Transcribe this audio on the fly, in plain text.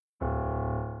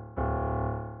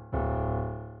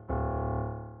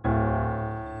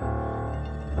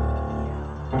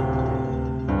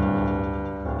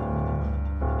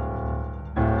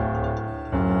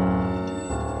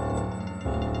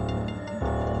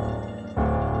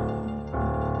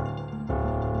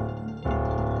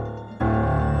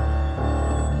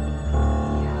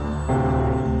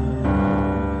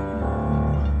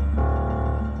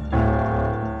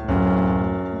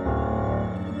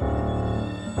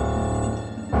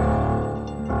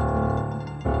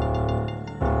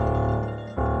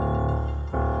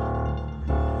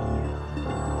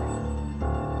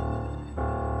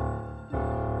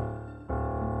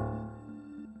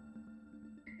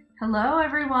Hello,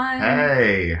 everyone.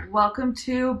 Hey. Welcome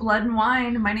to Blood and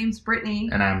Wine. My name's Brittany.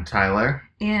 And I'm Tyler.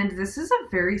 And this is a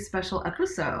very special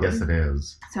episode. Yes, it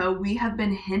is. So we have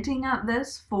been hinting at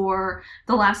this for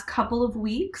the last couple of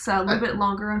weeks, a little bit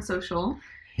longer on social.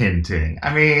 Hinting.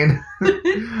 I mean,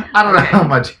 I don't know how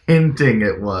much hinting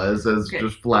it was as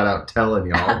just flat out telling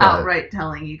y'all. But... outright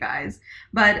telling you guys.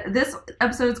 But this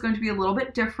episode is going to be a little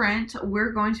bit different.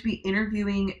 We're going to be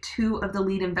interviewing two of the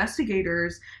lead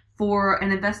investigators for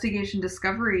an investigation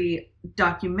discovery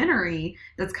documentary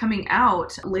that's coming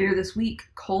out later this week,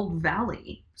 Cold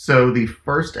Valley. So the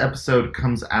first episode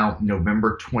comes out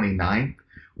November 29th.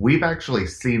 We've actually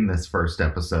seen this first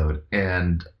episode,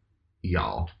 and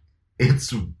y'all,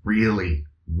 it's really,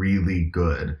 really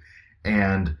good.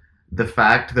 And the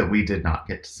fact that we did not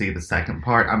get to see the second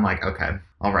part, I'm like, okay,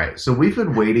 all right. So we've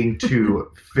been waiting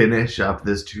to finish up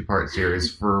this two-part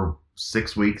series for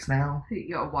 6 weeks now.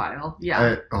 A while,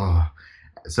 yeah.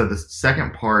 So the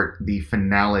second part, the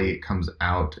finale, comes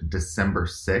out December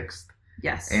 6th.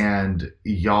 Yes. And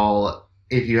y'all,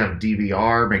 if you have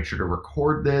DVR, make sure to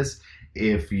record this.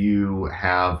 If you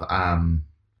have, I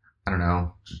don't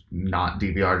know, not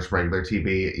DVR, just regular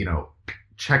TV,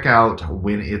 check out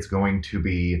when it's going to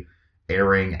be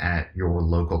airing at your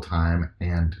local time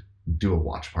and do a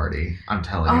watch party. I'm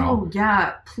telling you. Oh,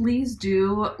 yeah. Please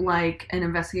do like an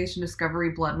investigation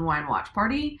discovery Blood and Wine watch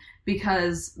party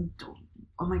because,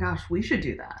 oh my gosh, we should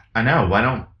do that. I know.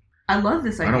 I love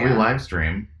this idea. Why don't we live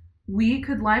stream? We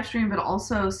could live stream, but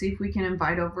also see if we can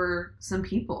invite over some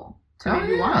people to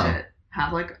maybe watch it.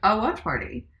 Have like a watch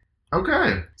party.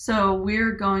 Okay. So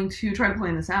we're going to try to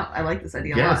plan this out. I like this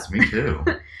idea a lot. Yes, me too.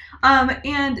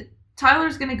 And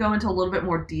Tyler's going to go into a little bit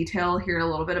more detail here in a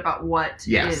little bit about what's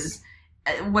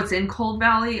in Cold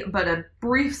Valley, but a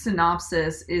brief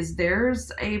synopsis is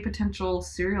there's a potential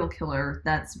serial killer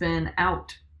that's been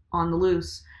out on the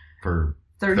loose for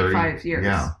 35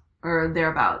 years or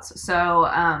thereabouts. So,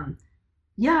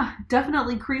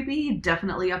 definitely creepy,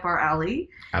 definitely up our alley.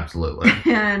 Absolutely.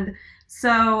 And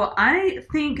so I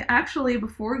think actually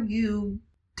before you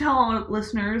tell our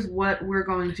listeners what we're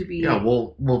going to be... Yeah,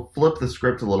 we'll flip the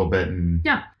script a little bit and...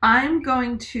 Yeah, I'm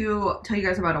going to tell you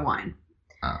guys about a wine.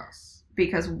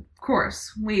 Because, of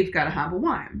course, we've got to have a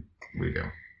wine. We do.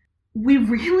 We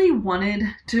really wanted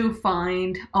to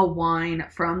find a wine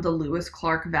from the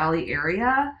Lewis-Clark Valley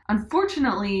area.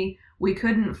 Unfortunately, we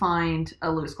couldn't find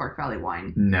a Lewis-Clark Valley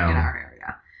wine in our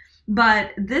area.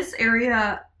 But this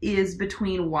area is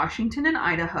between Washington and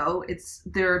Idaho.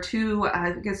 There are two,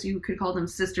 I guess you could call them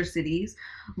sister cities,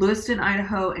 Lewiston,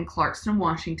 Idaho, and Clarkston,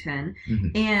 Washington. Mm-hmm.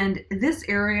 And this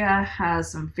area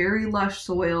has some very lush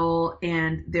soil,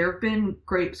 and there have been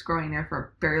grapes growing there for a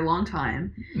very long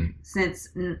time, since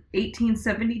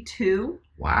 1872.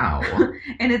 Wow.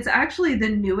 And it's actually the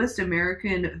newest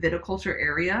American viticulture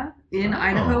area in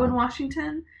Idaho and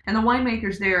Washington. And the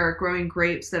winemakers there are growing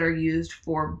grapes that are used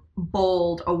for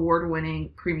bold,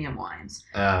 award-winning premium wines.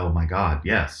 Oh my God,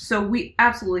 yes. So we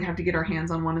absolutely have to get our hands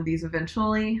on one of these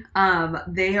eventually.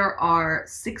 There are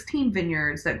 16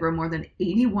 vineyards that grow more than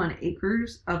 81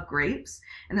 acres of grapes.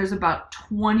 And there's about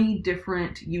 20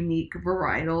 different unique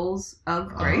varietals of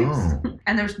grapes.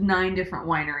 And there's 9 different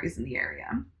wineries in the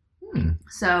area.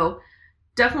 So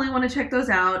definitely want to check those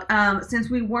out. Since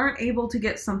we weren't able to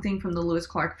get something from the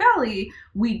Lewis-Clark Valley,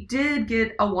 we did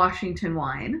get a Washington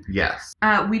wine. Yes.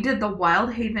 We did the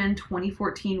Wild Haven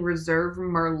 2014 Reserve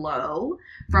Merlot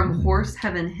from Horse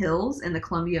Heaven Hills in the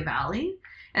Columbia Valley.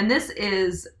 And this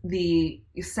is the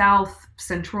south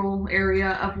central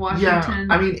area of Washington.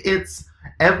 Yeah, I mean, it's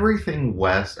everything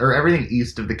west or everything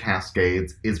east of the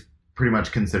Cascades is pretty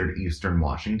much considered Eastern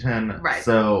Washington. Right.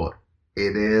 So...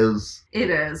 It is,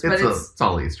 but it's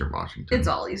all Eastern Washington. It's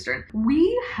all Eastern.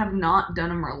 We have not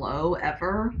done a Merlot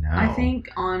ever, I think,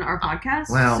 on our podcast.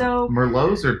 Well, so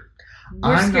Merlots are...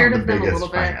 We're scared of them a little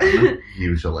bit.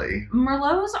 Usually.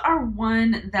 Merlots are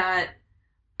one that...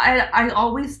 I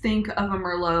always think of a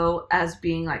Merlot as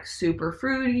being, like, super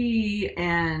fruity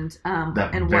and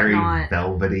and very whatnot.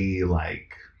 Velvety,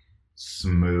 like...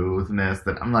 smoothness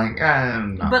that I'm like,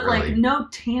 not but really. Like no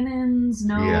tannins,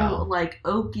 like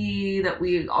oaky that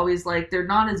we always like. They're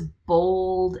not as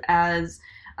bold as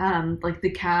like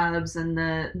the Cabs and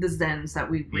the Zens that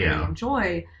we really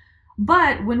enjoy.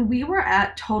 But when we were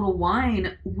at Total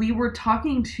Wine, we were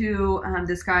talking to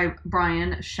this guy,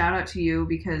 Brian. Shout out to you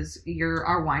because you're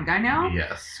our wine guy now.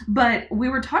 Yes. But we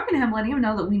were talking to him, letting him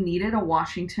know that we needed a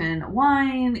Washington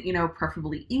wine,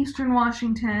 preferably Eastern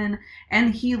Washington.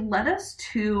 And he led us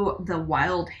to the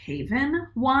Wild Haven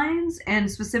wines and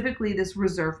specifically this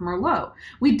Reserve Merlot.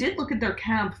 We did look at their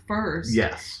cab first.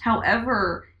 Yes.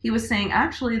 However, he was saying,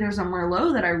 actually, there's a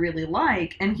Merlot that I really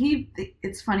like. And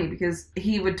it's funny because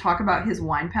he would talk about his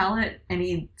wine palette, and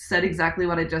he said exactly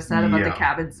what I just said about the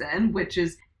Cabot Zin, which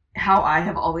is how I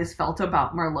have always felt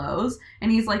about Merlots.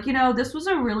 And he's like, this was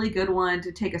a really good one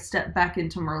to take a step back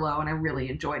into Merlot, and I really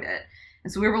enjoyed it.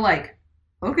 And so we were like,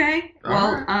 okay,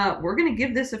 well, we're going to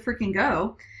give this a freaking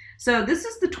go. So this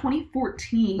is the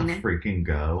 2014. A freaking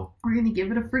go. We're going to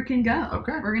give it a freaking go.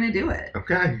 Okay. We're going to do it.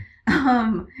 Okay.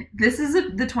 This is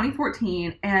the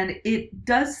 2014, and it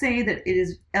does say that it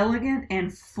is elegant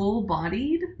and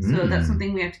full-bodied. So that's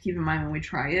something we have to keep in mind when we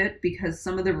try it, because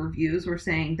some of the reviews were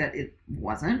saying that it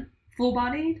wasn't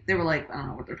full-bodied. They were like, I don't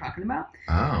know what they're talking about.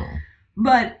 Oh.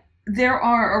 But there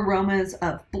are aromas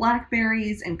of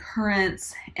blackberries and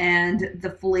currants, and the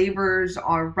flavors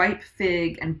are ripe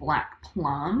fig and black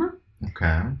plum.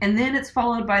 Okay. And then it's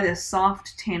followed by this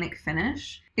soft tannic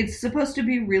finish. It's supposed to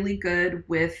be really good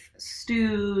with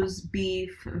stews,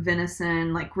 beef,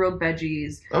 venison, like grilled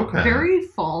veggies. Okay. Very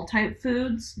fall type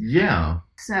foods. Yeah.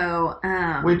 So,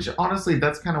 which honestly,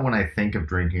 that's kind of when I think of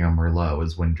drinking a Merlot,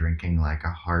 is when drinking like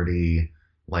a hearty,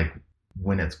 like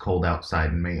when it's cold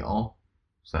outside meal.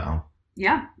 So.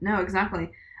 Yeah, no, exactly.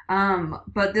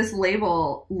 But this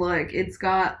label, look, it's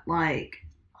got like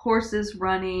horses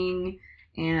running,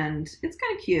 and it's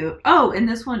kind of cute. Oh, and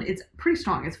this one, it's pretty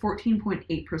strong. It's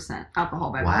 14.8%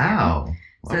 alcohol by volume. Wow.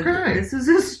 So this is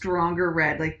a stronger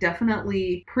red, like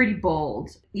definitely pretty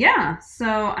bold. Yeah,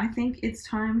 so I think it's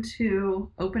time to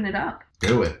open it up.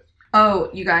 Do it. Oh,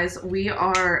 you guys, we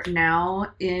are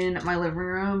now in my living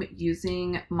room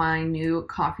using my new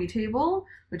coffee table,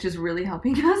 which is really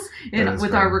helping us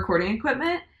with our recording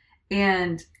equipment.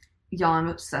 And y'all, I'm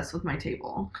obsessed with my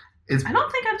table. I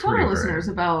don't think I've told our listeners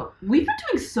about... We've been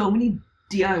doing so many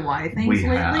DIY things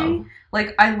lately. Have.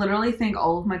 Like, I literally think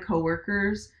all of my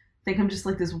coworkers think I'm just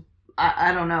like this...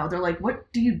 I don't know. They're like,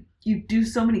 what do you do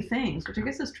so many things? Which I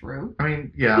guess is true. I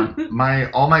mean, yeah.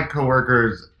 All my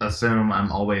coworkers assume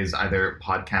I'm always either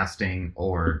podcasting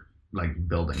or, like,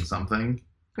 building something.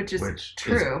 Which is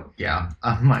true. Yeah.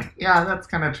 I'm like, yeah, that's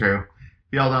kind of true.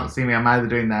 If y'all don't see me, I'm either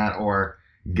doing that or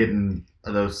getting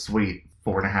those sweet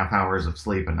 4.5 hours of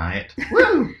sleep a night.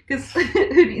 Woo! Because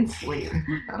who needs sleep?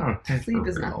 I don't know. Sleep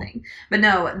is nothing. But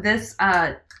no, this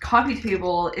coffee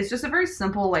table is just a very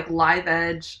simple, like, live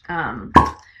edge.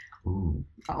 Ooh.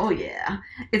 Oh, yeah.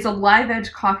 It's a live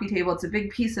edge coffee table. It's a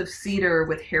big piece of cedar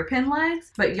with hairpin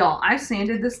legs. But y'all, I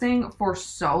sanded this thing for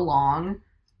so long.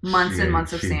 Months and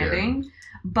months of sanding. Did.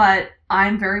 But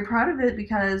I'm very proud of it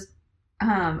because,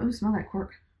 ooh, smell that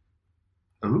cork.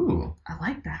 Ooh. I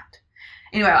like that.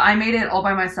 Anyway, I made it all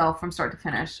by myself from start to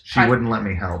finish. She wouldn't let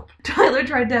me help. Tyler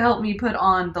tried to help me put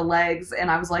on the legs,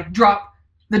 and I was like, drop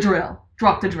the drill.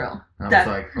 Drop the drill. I was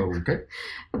like, oh, okay.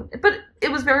 But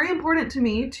it was very important to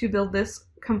me to build this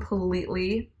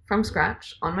completely from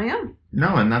scratch on my own.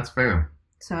 No, and that's fair.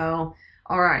 So,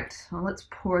 all right. Well, let's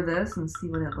pour this and see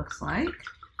what it looks like.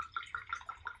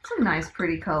 It's a nice,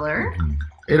 pretty color.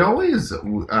 It always...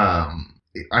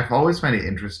 I've always found it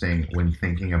interesting when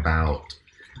thinking about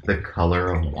the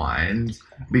color of wines,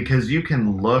 because you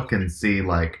can look and see,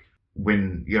 like,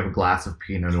 when you have a glass of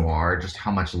Pinot Noir, just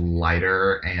how much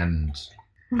lighter and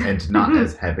not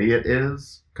as heavy it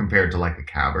is compared to, like, a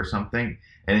Cab or something.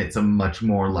 And it's a much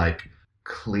more, like,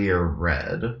 clear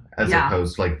red as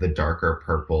opposed to, like, the darker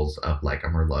purples of, like, a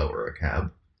Merlot or a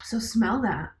Cab. So smell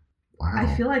that. Wow.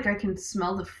 I feel like I can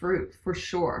smell the fruit for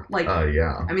sure. Like,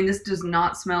 yeah. I mean, this does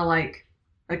not smell like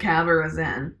a Cab or a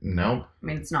Zin. Nope. I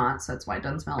mean, it's not, so that's why it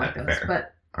doesn't smell like this. Fair.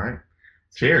 But all right.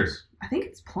 Cheers. I think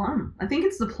it's plum. I think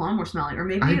it's the plum we're smelling, or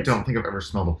maybe I don't think I've ever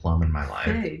smelled a plum in my life.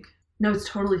 Fig. No, it's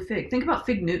totally fig. Think about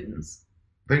Fig Newtons.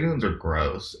 Fig Newtons are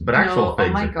gross, but actual figs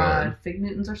are good. Oh my god, Fig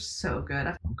Newtons are so good.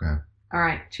 Okay. All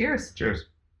right, cheers. Cheers.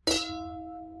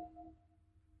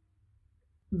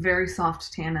 Very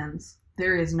soft tannins.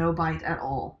 There is no bite at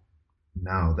all.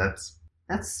 No, that's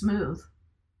smooth.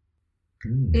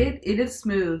 It is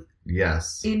smooth.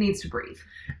 Yes. It needs to breathe.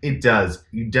 It does.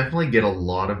 You definitely get a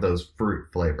lot of those fruit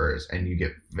flavors, and you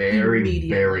get very,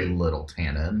 very little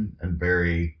tannin, and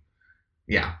very,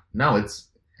 yeah. No, it's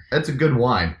a good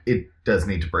wine. It does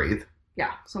need to breathe.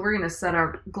 Yeah. So we're gonna set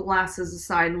our glasses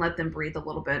aside and let them breathe a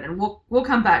little bit, and we'll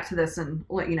come back to this and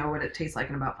let you know what it tastes like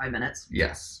in about 5 minutes.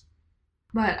 Yes.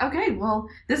 But okay, well,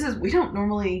 we don't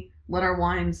normally let our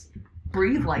wines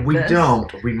breathe like this. We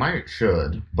don't. We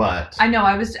should, but I know.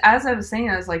 As I was saying,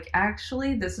 I was like,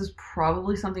 actually, this is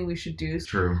probably something we should do.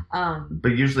 True.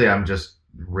 But usually, I'm just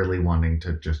really wanting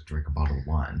to just drink a bottle of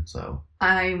wine. So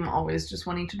I'm always just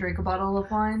wanting to drink a bottle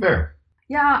of wine. Fair.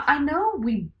 Yeah, I know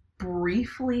we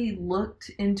briefly looked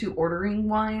into ordering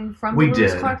wine from the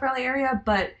Lewis Clark Valley area,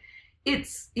 but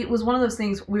it was one of those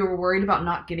things we were worried about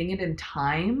not getting it in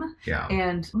time.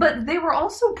 Yeah. But they were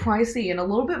also pricey and a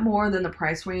little bit more than the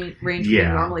price range we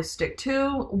normally stick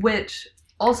to, which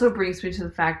also brings me to the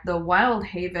fact the Wild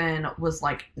Haven was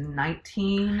like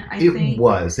 19, I think. It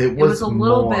was a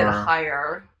little bit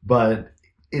higher. But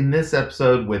in this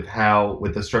episode, with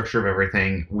the structure of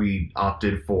everything, we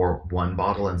opted for one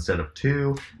bottle instead of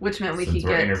two. Which meant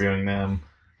we're interviewing them.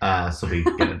 So we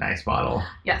get a nice bottle.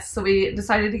 Yes, so we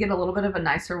decided to get a little bit of a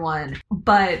nicer one.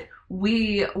 But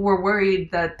we were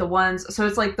worried that the ones... So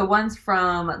it's like the ones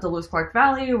from the Lewis Clark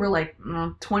Valley were like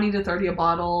 $20 to $30 a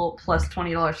bottle plus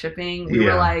 $20 shipping. We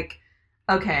were like,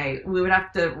 okay, we would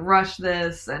have to rush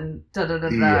this and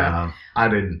da-da-da-da. Yeah, I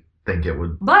didn't think it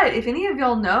would. But if any of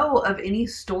y'all know of any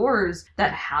stores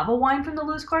that have a wine from the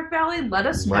Lewis Clark Valley, let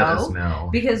us know.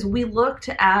 Because we looked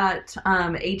at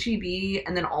H-E-B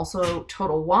and then also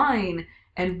Total Wine,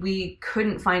 and we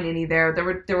couldn't find any there.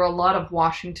 There were a lot of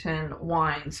Washington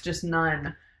wines, just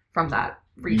none from that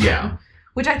region. Yeah.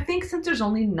 Which I think, since there's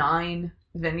only 9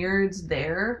 vineyards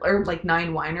there, or like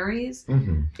 9 wineries,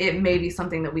 it may be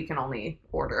something that we can only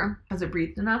order. Has it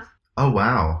breathed enough? Oh,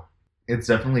 wow. It's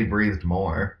definitely breathed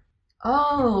more.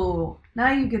 Oh,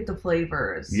 now you get the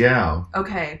flavors. Yeah.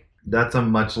 Okay. That's a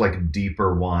much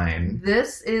deeper wine.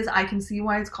 This is, I can see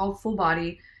why it's called full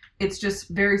body. It's just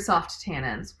very soft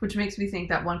tannins, which makes me think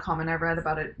that one comment I read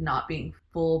about it not being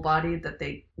full bodied, that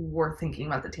they were thinking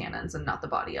about the tannins and not the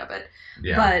body of it.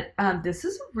 Yeah. But this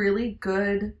is really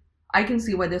good. I can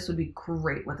see why this would be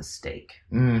great with a steak.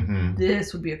 Mm-hmm.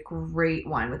 This would be a great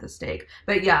wine with a steak.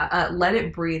 But yeah, let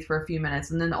it breathe for a few minutes,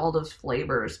 and then all those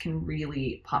flavors can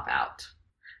really pop out.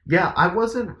 Yeah, I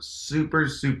wasn't super,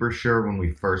 super sure when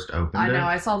we first opened it. I know,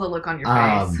 I saw the look on your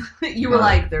face. You were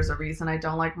like, there's a reason I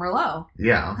don't like Merlot.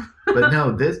 Yeah, but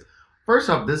no, first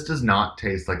off, this does not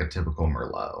taste like a typical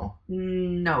Merlot.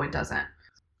 No, it doesn't.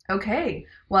 Okay,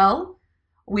 well...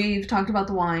 We've talked about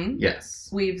the wine. Yes.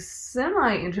 We've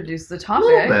semi-introduced the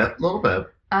topic. A little bit.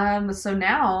 So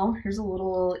now, here's a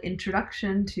little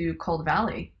introduction to Cold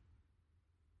Valley.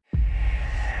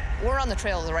 We're on the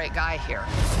trail of the right guy here.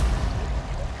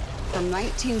 From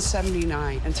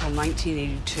 1979 until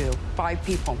 1982, 5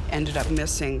 people ended up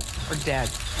missing or dead.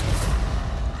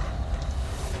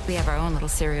 We have our own little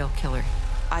serial killer.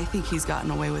 I think he's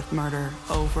gotten away with murder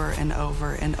over and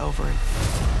over and over.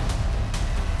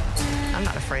 I'm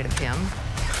not afraid of him.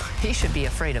 He should be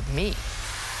afraid of me.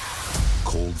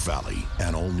 Cold Valley,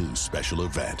 an all-new special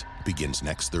event, begins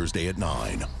next Thursday at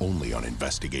 9, only on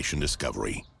Investigation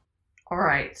Discovery. All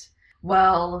right.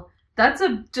 Well, that's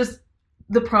just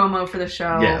the promo for the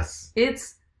show. Yes.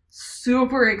 It's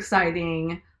super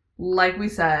exciting. Like we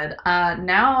said,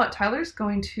 now Tyler's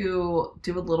going to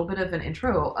do a little bit of an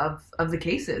intro of the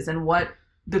cases and what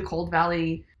the Cold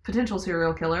Valley potential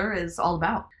serial killer is all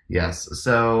about. Yes.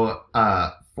 So,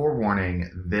 forewarning,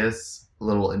 this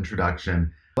little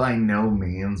introduction by no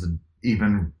means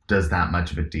even does that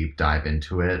much of a deep dive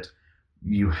into it.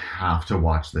 You have to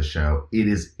watch the show. It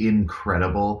is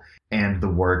incredible, and the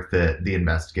work that the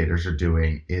investigators are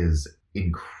doing is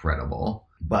incredible.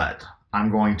 But I'm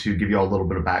going to give you all a little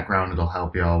bit of background. It'll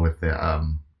help you all with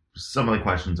some of the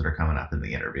questions that are coming up in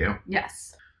the interview.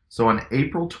 Yes. So on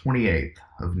April 28th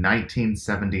of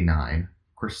 1979,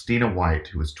 Christina White,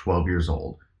 who was 12 years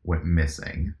old, went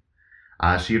missing.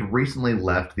 She had recently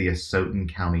left the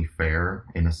Asotin County Fair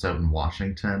in Asotin,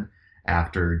 Washington,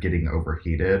 after getting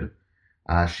overheated.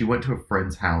 She went to a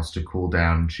friend's house to cool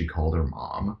down, and she called her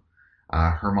mom.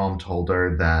 Her mom told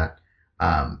her that,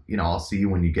 I'll see you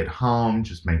when you get home.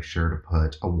 Just make sure to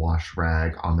put a wash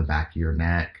rag on the back of your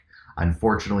neck.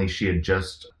 Unfortunately, she had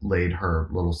just laid her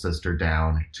little sister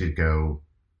down to go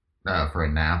for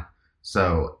a nap,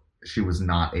 so she was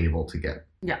not able to get...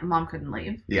 Yeah, mom couldn't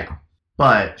leave. Yeah.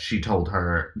 But she told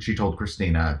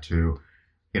Christina to,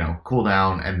 cool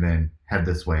down and then head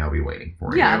this way. I'll be waiting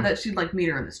for you. Yeah, that she'd meet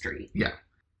her in the street. Yeah.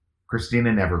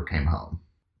 Christina never came home.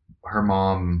 Her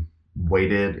mom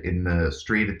waited in the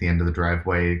street at the end of the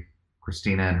driveway.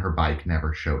 Christina and her bike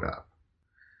never showed up.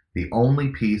 The only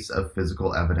piece of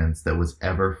physical evidence that was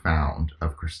ever found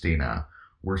of Christina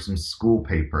were some school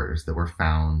papers that were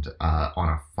found on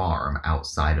a farm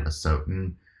outside of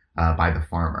Asotin by the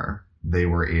farmer. They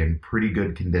were in pretty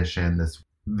good condition.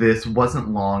 This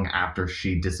wasn't long after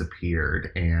she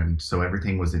disappeared, and so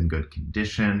everything was in good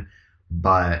condition,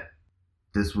 but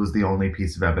this was the only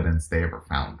piece of evidence they ever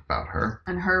found about her.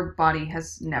 And her body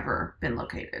has never been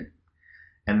located.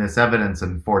 And this evidence,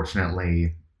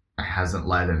 unfortunately, hasn't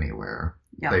led anywhere.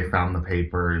 Yep. They found the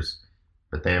papers,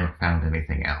 but they haven't found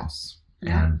anything else.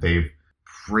 and they've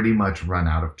pretty much run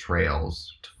out of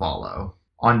trails to follow.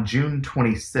 On June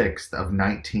 26th of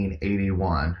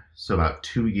 1981, so about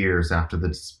 2 years after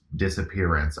the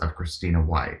disappearance of Christina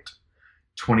White,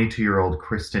 22-year-old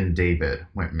Kristen David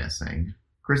went missing.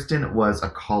 Kristen was a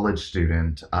college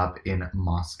student up in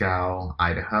Moscow,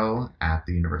 Idaho, at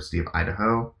the University of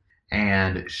Idaho,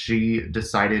 and she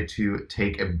decided to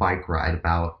take a bike ride,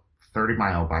 about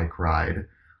 30-mile bike ride,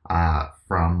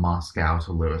 from Moscow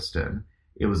to Lewiston.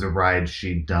 It was a ride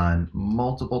she'd done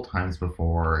multiple times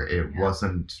before. It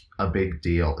wasn't a big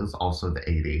deal. It was also the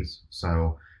 80s,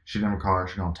 so she didn't have a car.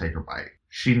 She didn't take her bike.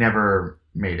 She never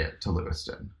made it to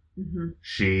Lewiston.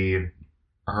 Mm-hmm.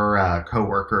 Her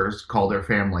co-workers called her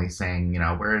family saying,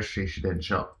 where is she? She didn't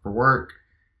show up for work.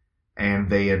 And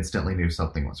they instantly knew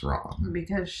something was wrong.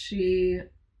 Because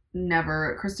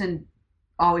Kristen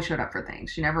always showed up for things.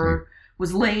 She never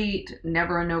was late,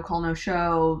 never a no-call,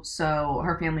 no-show, so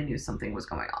her family knew something was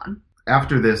going on.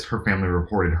 After this, her family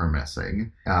reported her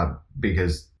missing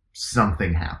because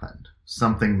something happened.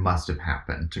 Something must have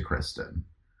happened to Kristen.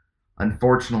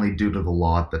 Unfortunately, due to the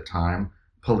law at the time,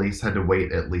 police had to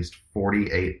wait at least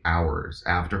 48 hours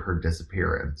after her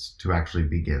disappearance to actually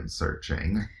begin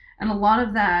searching. And a lot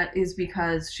of that is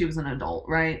because she was an adult,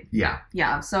 right? Yeah.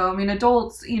 Yeah, so,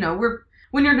 adults,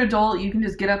 when you're an adult, you can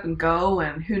just get up and go,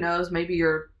 and who knows, maybe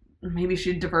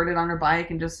she diverted on her bike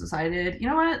and just decided, you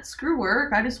know what, screw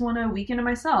work, I just want a weekend to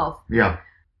myself. Yeah.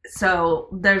 So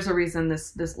there's a reason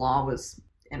this law was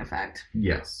in effect.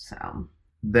 Yes. So.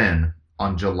 Then,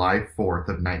 on July 4th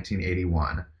of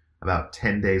 1981, about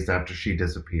 10 days after she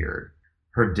disappeared,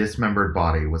 her dismembered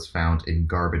body was found in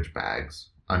garbage bags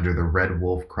under the Red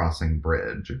Wolf Crossing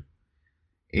Bridge.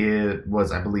 It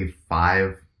was, I believe,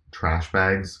 5 trash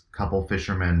bags. A couple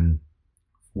fishermen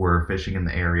were fishing in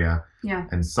the area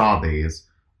and saw these,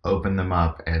 opened them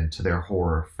up, and to their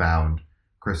horror found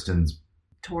Kristen's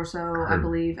torso, I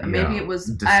believe. Maybe it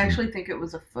was, I actually think it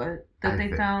was a foot that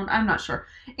they found. I'm not sure.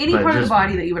 Any part of the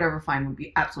body that you would ever find would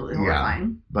be absolutely horrifying.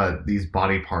 Yeah, but these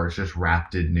body parts just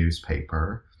wrapped in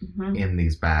newspaper in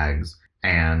these bags.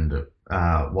 And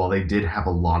while they did have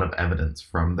a lot of evidence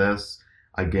from this,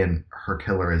 again, her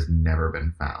killer has never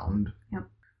been found. Yep.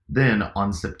 Then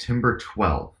on September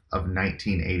 12th of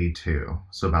 1982,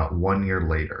 so about 1 year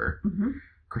later,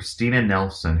 Christina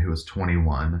Nelson, who was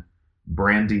 21,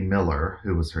 Brandy Miller,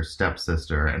 who was her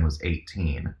stepsister and was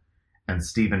 18, and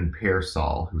Stephen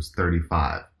Pearsall, who was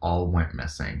 35, all went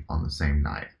missing on the same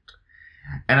night.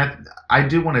 And I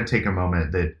do want to take a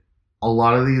moment that a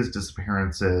lot of these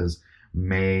disappearances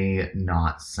may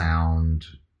not sound,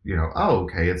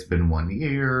 okay, it's been 1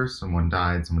 year, someone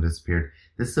died, someone disappeared.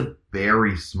 This is a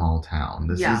very small town.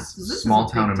 This is small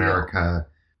town America.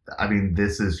 Deal. I mean,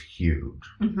 this is huge.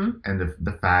 And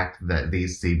the fact that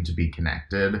these seem to be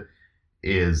connected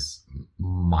is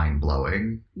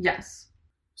mind-blowing. Yes.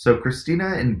 So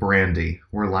Christina and Brandy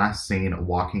were last seen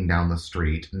walking down the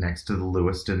street next to the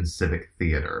Lewiston Civic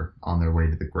Theater on their way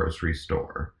to the grocery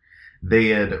store. They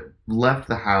had left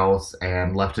the house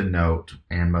and left a note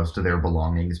and most of their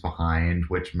belongings behind,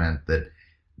 which meant that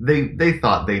they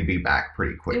thought they'd be back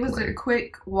pretty quickly. It was a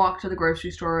quick walk to the grocery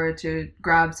store to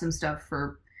grab some stuff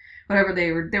for whatever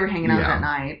they were hanging out that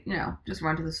night. Just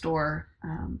run to the store.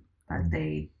 But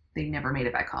they never made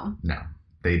it back home. No,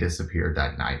 they disappeared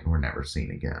that night and were never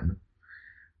seen again.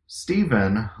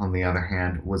 Stephen, on the other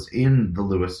hand, was in the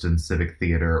Lewiston Civic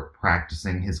Theater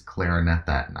practicing his clarinet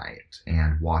that night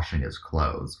and washing his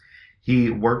clothes.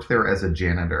 He worked there as a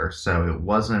janitor, so it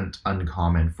wasn't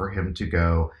uncommon for him to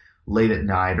go late at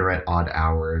night or at odd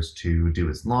hours to do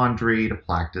his laundry, to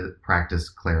practice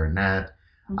clarinet.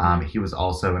 He was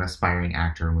also an aspiring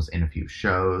actor and was in a few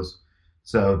shows.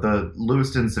 So the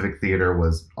Lewiston Civic Theater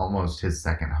was almost his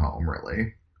second home,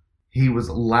 really. He was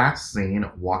last seen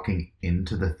walking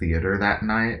into the theater that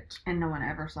night. And no one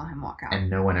ever saw him walk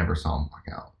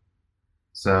out.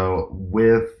 So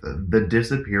with the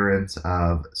disappearance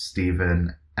of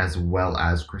Stephen as well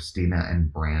as Christina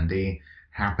and Brandy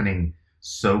happening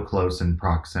so close in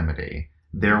proximity,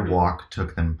 their walk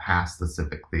took them past the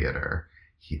Civic Theater.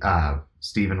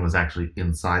 Stephen was actually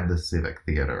inside the Civic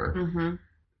Theater.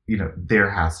 There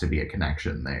has to be a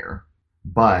connection there.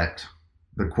 But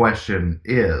the question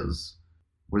is,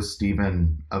 was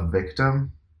Stephen a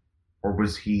victim or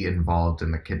was he involved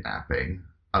in the kidnapping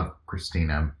of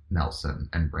Christina Nelson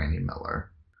and Brandy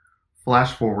Miller?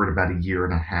 Flash forward about a year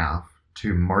and a half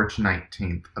to March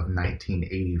 19th of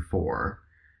 1984.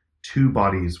 2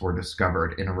 bodies were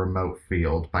discovered in a remote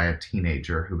field by a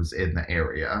teenager who was in the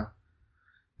area.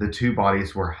 The 2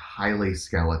 bodies were highly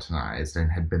skeletonized and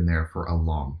had been there for a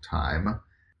long time.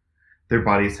 Their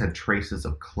bodies had traces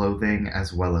of clothing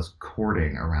as well as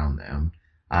cording around them.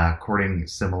 Cording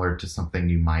similar to something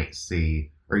you might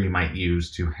see or you might use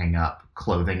to hang up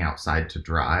clothing outside to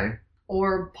dry.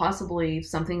 Or possibly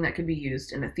something that could be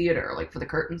used in a theater, like for the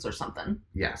curtains or something.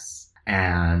 Yes.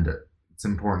 And it's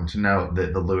important to note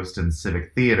that the Lewiston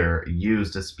Civic Theater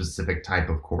used a specific type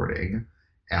of cording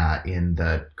in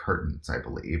the curtains, I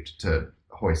believe, to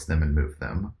hoist them and move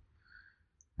them.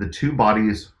 The two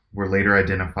bodies were later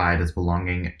identified as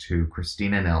belonging to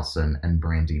Christina Nelson and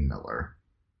Brandy Miller.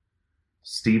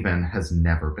 Stephen has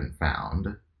never been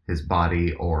found, his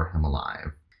body or him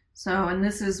alive. So, and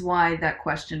this is why that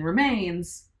question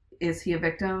remains, is he a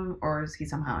victim or is he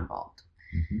somehow involved?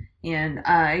 Mm-hmm. And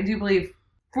I do believe,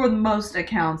 for most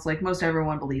accounts, like most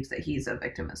everyone believes that he's a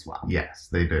victim as well. Yes,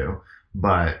 they do.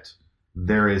 But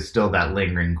there is still that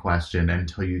lingering question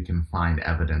until you can find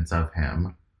evidence of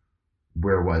him.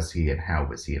 Where was he and how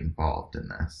was he involved in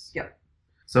this? Yep.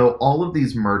 So all of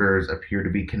these murders appear to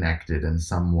be connected in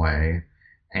some way.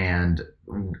 And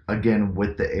again,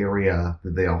 with the area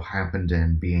that they all happened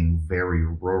in being very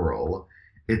rural,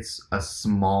 it's a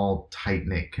small,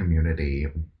 tight-knit community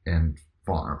and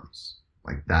farms.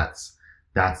 Like that's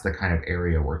the kind of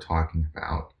area we're talking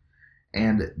about.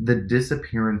 And the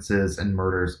disappearances and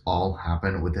murders all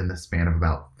happen within the span of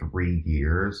about 3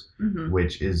 years, mm-hmm.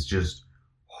 which is just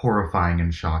horrifying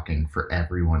and shocking for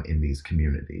everyone in these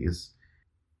communities.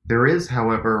 There is,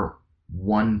 however,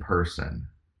 one person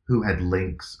who had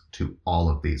links to all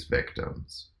of these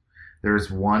victims.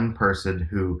 There's one person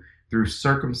who, through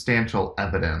circumstantial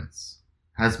evidence,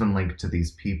 has been linked to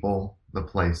these people, the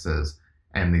places,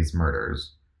 and these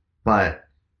murders. But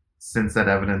since that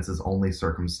evidence is only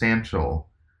circumstantial,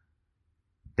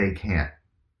 they can't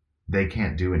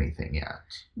do anything yet.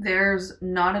 There's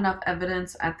not enough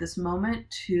evidence at this moment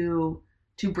to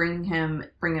bring him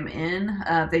in.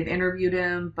 They've interviewed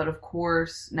him, but of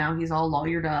course now he's all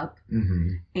lawyered up,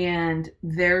 mm-hmm. and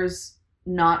there's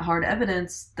not hard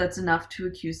evidence that's enough to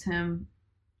accuse him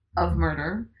of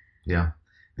murder. Yeah.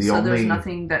 There's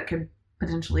nothing that could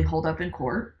potentially hold up in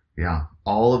court. Yeah.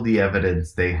 All of the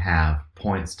evidence they have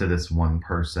points to this one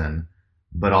person,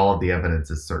 but all of the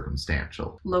evidence is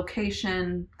circumstantial.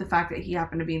 Location, the fact that he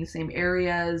happened to be in the same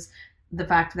areas, the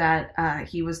fact that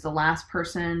he was the last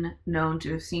person known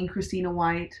to have seen Christina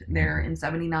White there in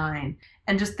 79,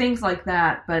 and just things like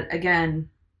that. But again,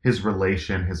 his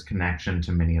relation, his connection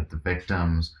to many of the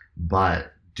victims,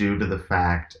 but due to the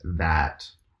fact that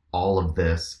all of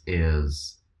this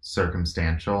is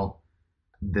circumstantial,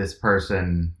 this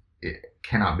person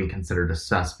cannot be considered a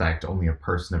suspect, only a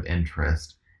person of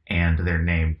interest, and their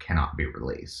name cannot be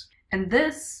released. And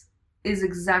this is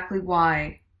exactly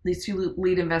why these two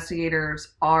lead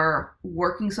investigators are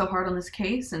working so hard on this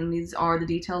case, and these are the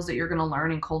details that you're going to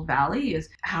learn in Cold Valley, is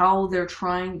how they're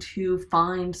trying to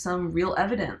find some real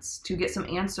evidence, to get some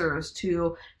answers,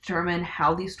 to determine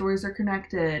how these stories are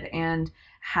connected, and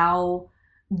how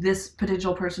this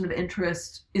potential person of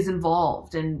interest is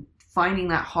involved, and finding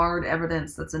that hard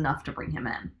evidence that's enough to bring him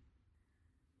in.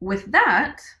 With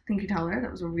that, thank you, Tyler. That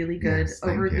was a really good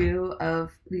overview of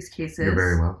these cases. You're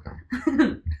very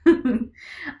welcome.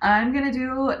 I'm going to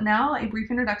do now a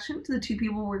brief introduction to the two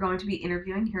people we're going to be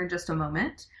interviewing here in just a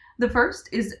moment. The first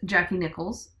is Jackie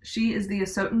Nichols. She is the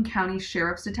Asotin County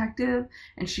Sheriff's Detective,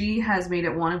 and she has made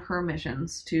it one of her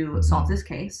missions to solve this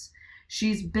case.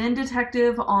 She's been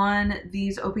detective on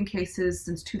these open cases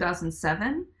since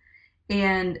 2007,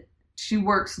 and she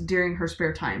works during her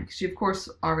spare time. She, of course,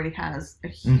 already has a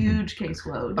huge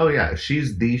caseload. Oh, yeah.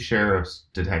 She's the sheriff's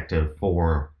detective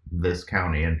for this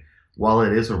county. And while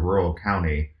it is a rural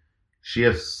county, she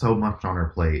has so much on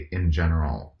her plate in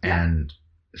general. Yeah. And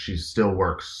she still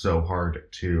works so hard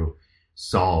to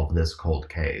solve this cold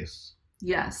case.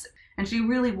 Yes. And she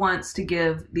really wants to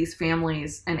give these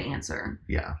families an answer.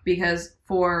 Yeah. Because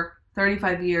for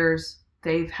 35 years,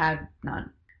 they've had none.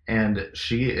 And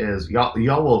she is, y'all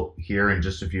will hear in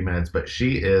just a few minutes, but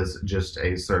she is just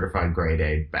a certified grade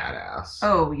A badass.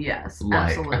 Oh, yes,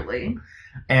 absolutely.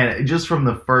 And just from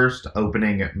the first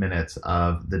opening minutes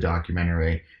of the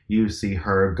documentary, you see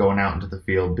her going out into the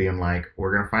field being like,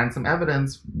 we're going to find some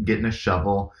evidence, getting a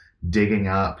shovel, digging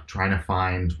up, trying to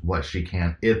find what she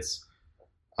can.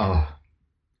 I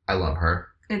love her.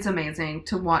 It's amazing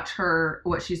to watch her,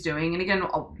 what she's doing. And again,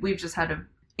 we've just had an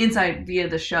insight via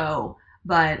the show,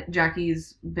 but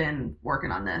Jackie's been working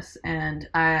on this and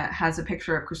has a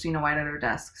picture of Christina White at her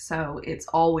desk, so it's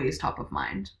always top of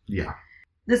mind. Yeah.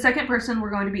 The second person we're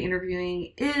going to be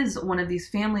interviewing is one of these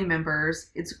family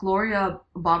members. It's Gloria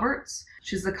Bobberts.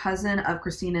 She's the cousin of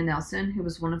Christina Nelson, who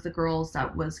was one of the girls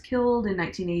that was killed in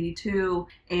 1982,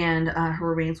 and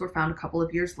her remains were found a couple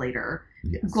of years later.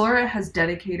 Yes. Gloria has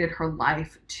dedicated her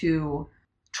life to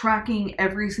tracking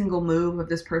every single move of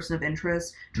this person of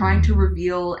interest, trying to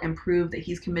reveal and prove that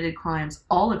he's committed crimes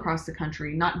all across the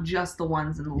country, not just the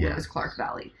ones in the Lewis Clark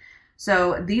Valley.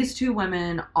 So these two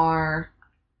women are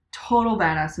total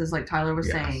badasses, like Tyler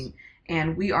was saying,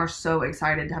 and we are so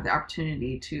excited to have the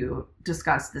opportunity to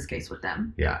discuss this case with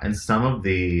them. Yeah, and some of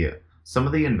the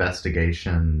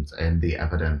investigations and the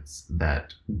evidence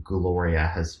that Gloria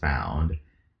has found,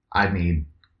 I mean,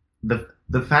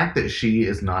 the fact that she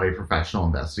is not a professional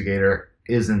investigator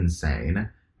is insane,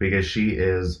 because she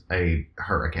is a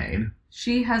hurricane.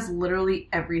 She has literally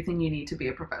everything you need to be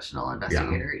a professional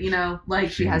investigator. You know, like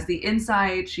she has the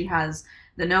insight, she has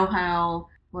the know-how.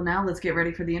 Well, now let's get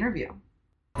ready for the interview.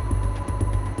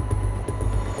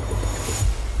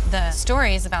 The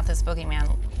stories about this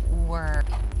boogeyman were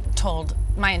told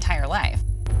my entire life.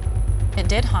 It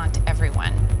did haunt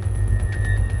everyone.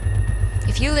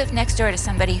 If you lived next door to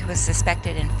somebody who was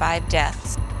suspected in 5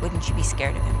 deaths, wouldn't you be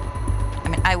scared of him? I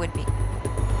mean, I would be.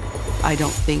 I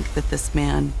don't think that this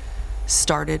man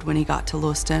started when he got to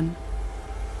Lewiston,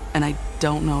 and I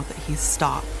don't know that he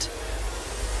stopped.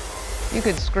 You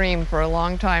could scream for a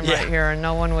long time right here and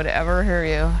no one would ever hear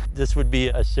you. This would be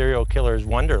a serial killer's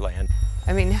wonderland.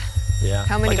 I mean,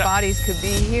 how many bodies could be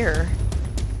here?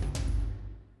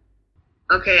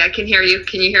 Okay, I can hear you.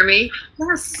 Can you hear me?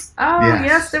 Yes. Oh,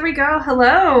 yes, there we go.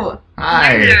 Hello. Hi.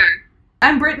 Hi there.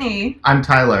 I'm Brittany. I'm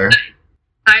Tyler.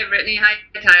 Hi, Brittany. Hi,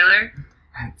 Tyler.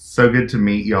 It's so good to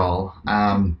meet y'all.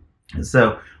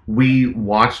 So we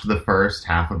watched the first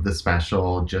half of the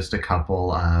special just a couple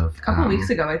weeks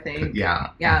ago, I think. Yeah.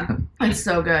 It's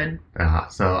so good.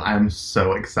 So I'm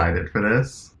so excited for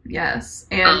this. Yes,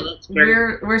 and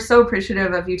we're so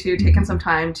appreciative of you two taking some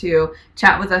time to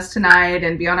chat with us tonight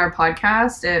and be on our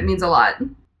podcast. It means a lot.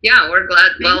 Yeah, we're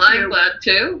glad. I'm glad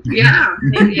too. Yeah,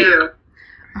 thank you.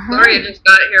 Gloria just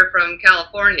got here from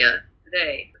California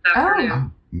today. This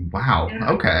afternoon. Wow.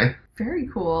 Yeah. Okay. Very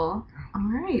cool. All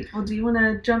right. Well, do you want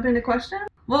to jump into questions?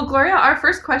 Well, Gloria, our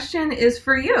first question is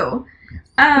for you.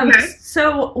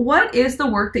 So what is the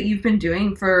work that you've been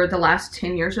doing for the last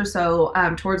 10 years or so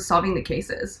towards solving the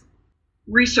cases?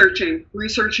 Researching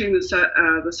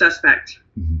the suspect.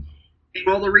 Mm-hmm. And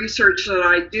all the research that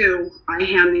I do, I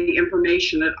hand the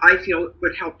information that I feel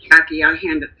would help Jackie, I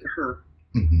hand it to her.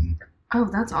 Mm-hmm. Oh,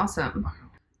 that's awesome.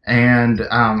 And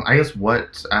I guess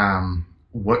what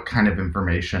kind of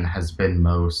information has been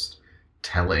most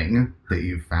telling that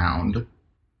you've found?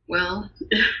 Well,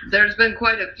 there's been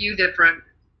quite a few different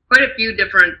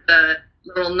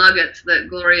little nuggets that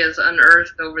Gloria's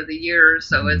unearthed over the years.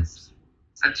 So I'm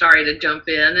sorry to jump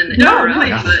in and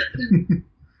interrupt, but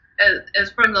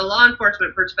as from the law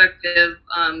enforcement perspective,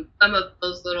 some of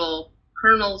those little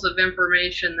kernels of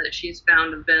information that she's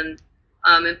found have been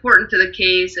important to the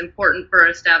case, important for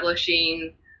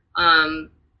establishing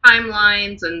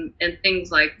timelines and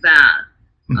things like that.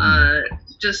 Mm-hmm.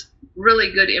 Just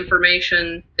really good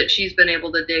information that she's been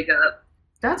able to dig up.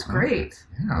 That's great.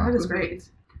 Yeah. That is great.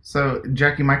 So,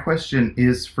 Jackie, my question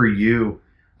is for you.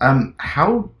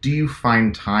 How do you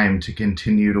find time to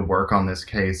continue to work on this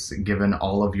case, given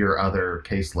all of your other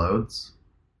caseloads?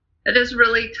 It is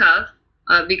really tough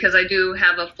because I do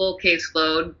have a full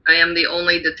caseload. I am the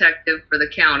only detective for the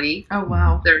county. Oh,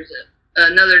 wow. There's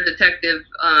another detective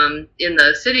in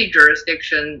the city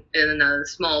jurisdiction in a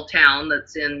small town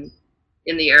that's in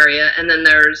the area, and then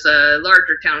there's a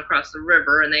larger town across the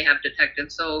river, and they have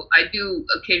detectives. So I do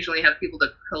occasionally have people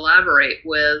to collaborate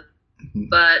with,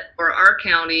 but for our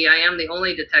county, I am the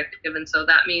only detective, and so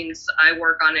that means I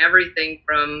work on everything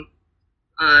from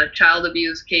child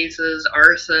abuse cases,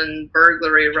 arson,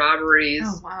 burglary, robberies,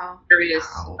 serious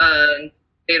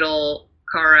fatal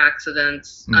car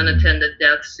accidents, unattended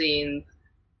death scenes,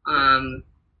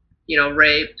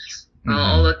 rapes,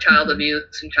 all the child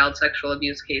abuse and child sexual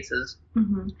abuse cases.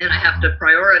 Mm-hmm. And I have to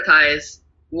prioritize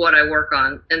what I work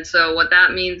on. And so what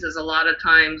that means is a lot of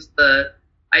times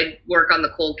I work on the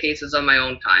cold cases on my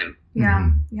own time.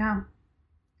 Yeah, yeah.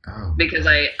 Oh. Because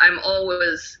I'm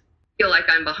always feel like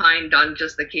I'm behind on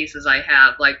just the cases I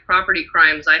have. Like property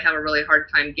crimes, I have a really hard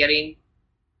time getting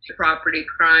to property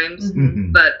crimes.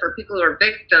 Mm-hmm. But for people who are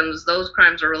victims, those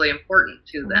crimes are really important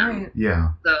to them. Right.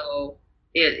 Yeah. So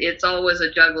it's always a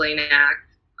juggling act.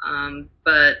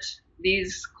 But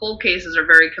these cold cases are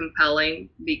very compelling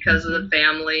because of the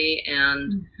family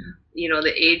and,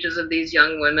 the ages of these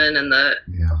young women and the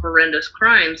horrendous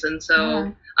crimes. And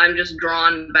so I'm just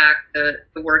drawn back to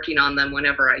working on them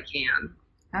whenever I can.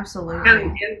 Absolutely.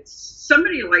 And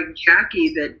somebody like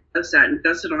Jackie that does that and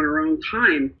does it on her own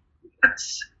time,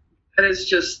 that is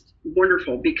just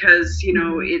wonderful, because, you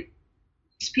know,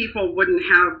 these people wouldn't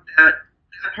have that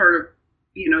part of,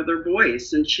 you know, their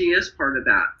voice, and she is part of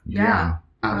that. Yeah.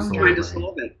 Absolutely. Trying to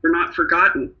solve it. We're not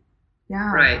forgotten.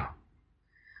 Yeah. Right.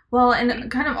 Well, and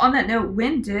kind of on that note,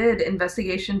 when did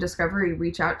Investigation Discovery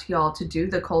reach out to y'all to do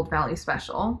the Cold Valley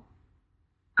special?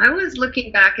 I was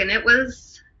looking back, and it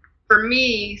was, for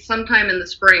me, sometime in the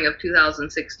spring of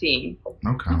 2016.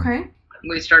 Okay.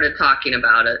 We started talking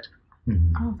about it.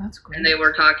 Oh, that's great. And they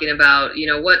were talking about, you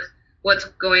know, what's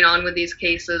going on with these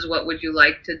cases? What would you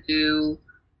like to do?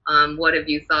 What have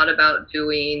you thought about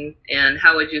doing? And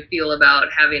how would you feel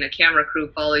about having a camera crew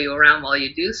follow you around while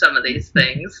you do some of these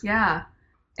things? Yeah.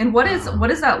 And what is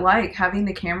that like, having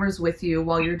the cameras with you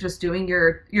while you're just doing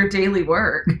your daily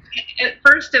work? At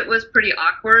first it was pretty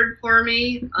awkward for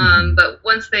me, but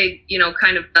once they, you know,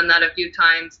 kind of done that a few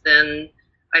times, then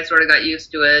I sort of got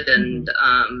used to it, and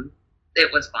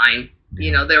it was fine.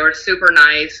 You know, they were super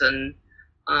nice,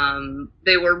 and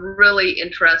they were really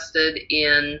interested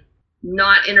in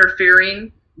not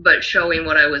interfering, but showing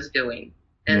what I was doing.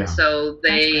 And so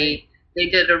they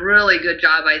did a really good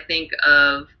job, I think,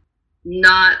 of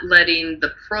not letting the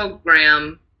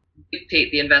program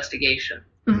dictate the investigation.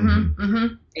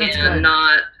 And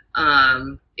not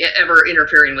ever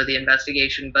interfering with the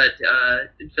investigation, but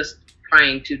just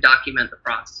trying to document the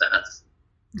process.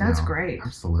 That's great.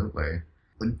 Absolutely.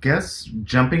 I guess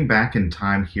jumping back in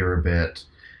time here a bit,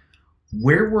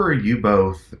 where were you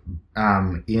both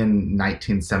in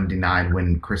 1979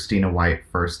 when Christina White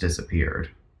first disappeared?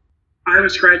 I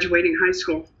was graduating high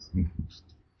school.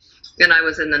 And I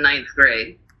was in the 9th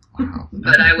grade. Wow.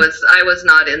 But I was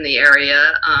not in the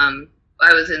area.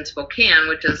 I was in Spokane,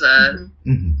 which is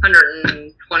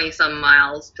 120 some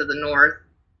miles to the north.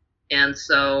 And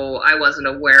so I wasn't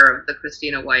aware of the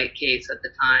Christina White case at the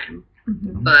time.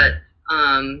 But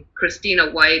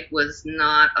Christina White was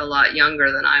not a lot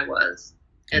younger than I was.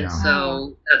 And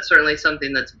so that's certainly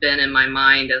something that's been in my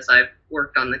mind as I've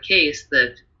worked on the case,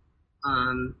 that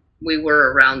we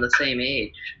were around the same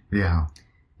age. Yeah.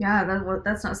 Yeah,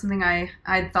 that's not something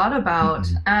I'd thought about.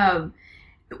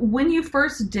 When you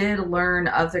first did learn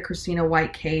of the Christina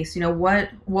White case, you know, what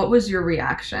was your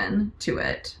reaction to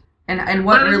it? And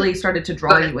what really started to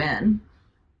draw you in?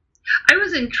 I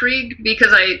was intrigued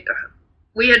because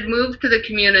we had moved to the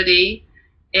community,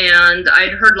 and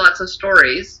I'd heard lots of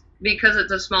stories. Because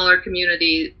it's a smaller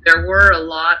community, there were a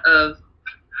lot of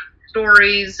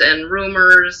stories and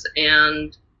rumors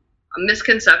and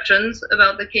misconceptions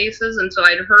about the cases, and so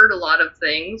I'd heard a lot of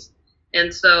things.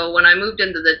 And so when I moved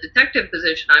into the detective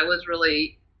position, I was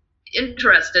really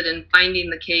interested in finding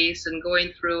the case and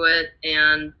going through it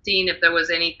and seeing if there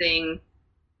was anything,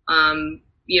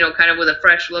 you know, kind of with a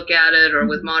fresh look at it or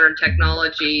with modern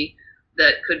technology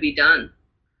that could be done.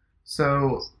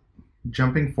 So,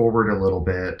 jumping forward a little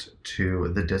bit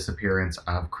to the disappearance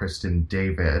of Kristen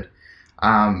David,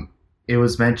 it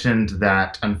was mentioned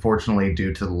that, unfortunately,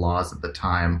 due to the laws at the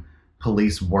time,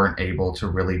 police weren't able to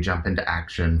really jump into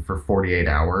action for 48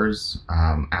 hours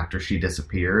after she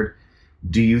disappeared.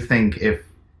 Do you think if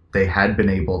they had been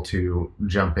able to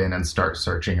jump in and start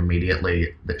searching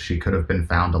immediately, that she could have been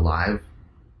found alive?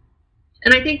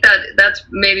 And I think that's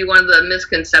maybe one of the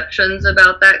misconceptions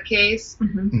about that case,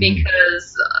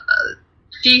 because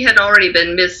she had already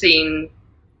been missing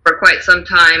for quite some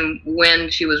time when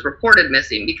she was reported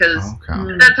missing, because at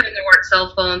that time there weren't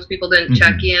cell phones, people didn't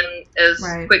check in as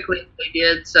quickly as they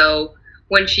did. So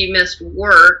when she missed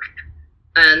work,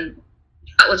 and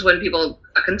that was when people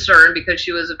got concerned because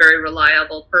she was a very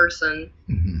reliable person.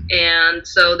 And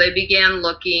so they began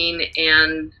looking,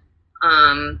 and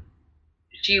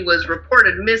she was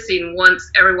reported missing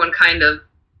once everyone kind of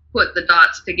put the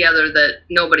dots together that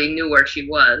nobody knew where she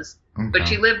was. But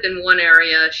she lived in one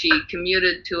area, she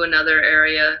commuted to another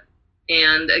area,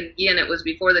 and again, it was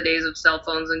before the days of cell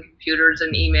phones and computers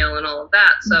and email and all of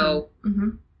that. So,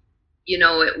 you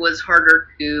know, it was harder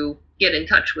to get in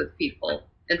touch with people.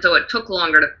 And so it took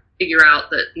longer to figure out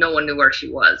that no one knew where she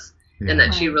was and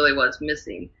that she really was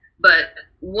missing. But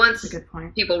once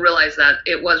people realized that,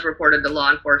 it was reported to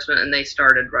law enforcement, and they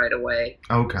started right away.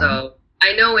 So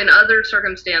I know in other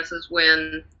circumstances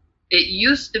when it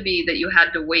used to be that you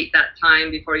had to wait that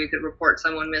time before you could report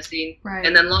someone missing.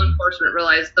 And then law enforcement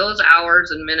realized those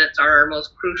hours and minutes are our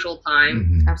most crucial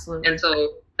time. Absolutely. And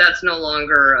so that's no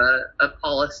longer a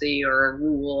policy or a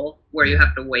rule where you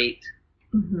have to wait.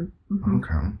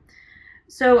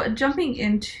 So jumping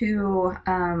into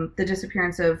the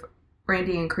disappearance of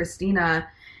Brandy and Christina,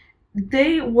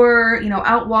 they were,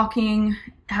 out walking,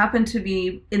 happened to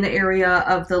be in the area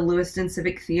of the Lewiston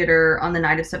Civic Theater on the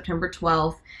night of September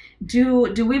 12th.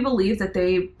 Do we believe that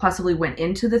they possibly went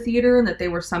into the theater and that they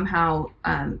were somehow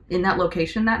in that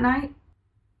location that night?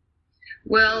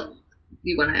 Well,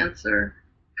 you want to answer?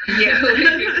 Yeah.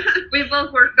 we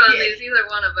both worked on these. Either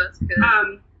one of us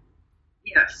could.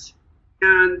 Yes.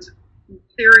 And the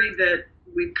theory that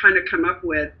we've kind of come up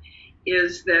with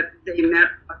is that they met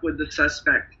up with the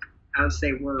suspect as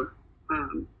they were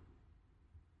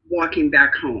walking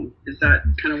back home. Is that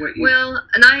kind of what you... Well,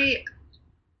 and I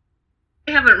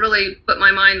haven't really put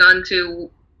my mind onto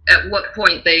at what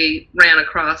point they ran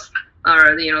across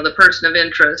the person of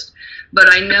interest,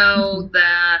 but I know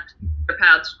that their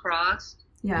paths crossed.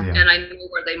 Yeah. And I know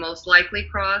where they most likely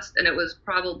crossed, and it was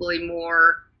probably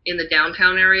more in the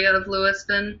downtown area of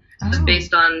Lewiston, just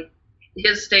based on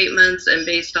his statements and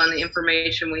based on the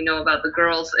information we know about the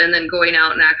girls, and then going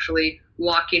out and actually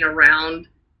walking around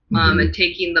and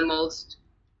taking the most,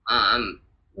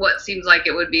 what seems like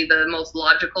it would be the most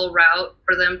logical route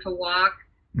for them to walk,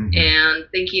 and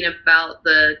thinking about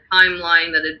the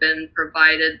timeline that had been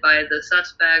provided by the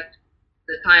suspect,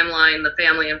 the timeline the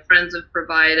family and friends have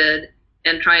provided,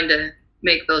 and trying to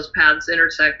make those paths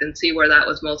intersect and see where that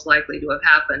was most likely to have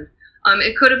happened.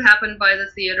 It could have happened by the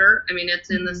theater. I mean,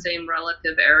 it's in the same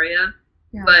relative area.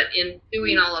 Yeah. But in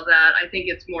doing all of that, I think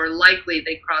it's more likely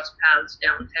they crossed paths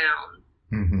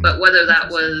downtown. But whether that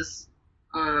was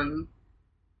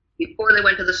before they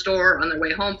went to the store, on their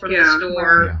way home from the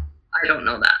store, I don't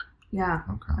know that. Yeah.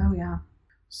 Okay. Oh, yeah.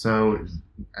 So,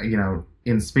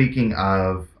 in speaking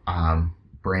of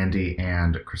Brandy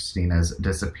and Christina's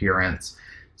disappearance,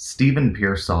 Stephen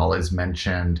Pearsall is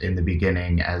mentioned in the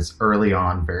beginning as early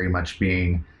on very much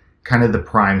being kind of the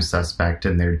prime suspect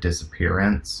in their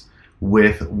disappearance.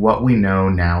 With what we know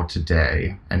now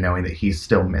today, and knowing that he's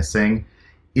still missing,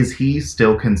 is he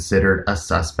still considered a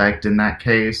suspect in that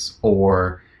case,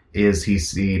 or is he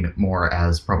seen more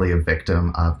as probably a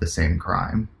victim of the same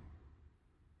crime?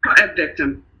 A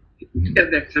victim. A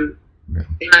victim. Yeah.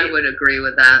 I would agree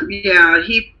with that. Yeah,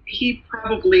 he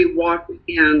probably walked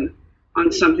in on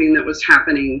something that was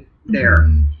happening there.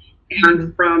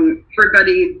 And from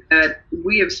everybody that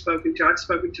we have spoken to, I've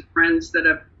spoken to friends that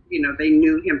have, they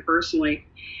knew him personally,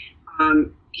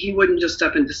 he wouldn't just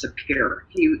up and disappear.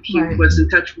 He was in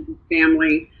touch with his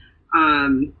family.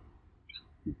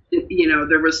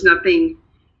 There was nothing,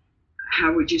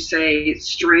 how would you say,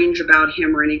 strange about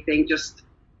him or anything, just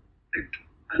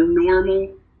a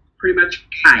normal, pretty much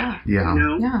guy.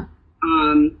 Yeah. Yeah.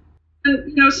 And,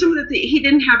 some of the he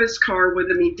didn't have his car with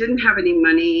him. He didn't have any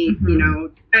money,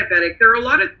 diabetic. There are a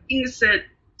lot of things that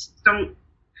don't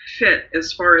fit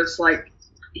as far as, like,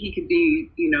 he could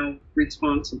be,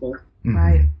 responsible.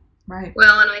 Right.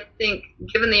 Well, and I think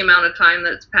given the amount of time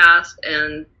that's passed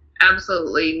and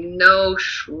absolutely no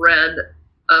shred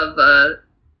of a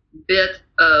bit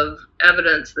of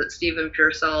evidence that Stephen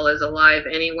Pearsall is alive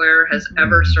anywhere has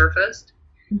ever surfaced.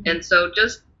 And so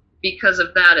just because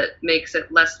of that, it makes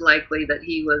it less likely that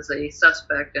he was a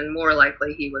suspect and more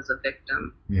likely he was a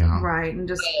victim. Yeah. Right. And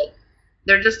just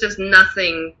there just is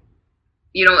nothing,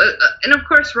 and of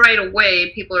course right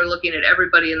away people are looking at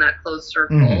everybody in that closed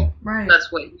circle. Right.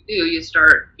 That's what you do. You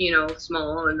start,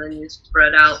 small, and then you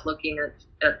spread out looking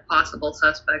at possible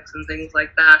suspects and things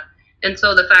like that. And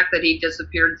so the fact that he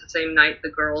disappeared the same night the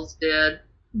girls did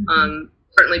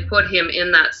certainly put him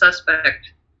in that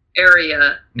suspect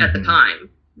area at the time.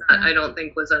 That I don't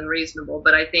think was unreasonable,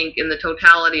 but I think in the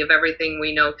totality of everything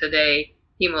we know today,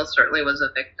 he most certainly was a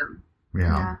victim.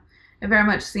 Yeah. It very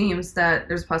much seems that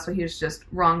there's possibly he was just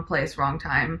wrong place, wrong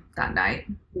time that night.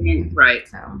 Right.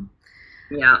 So.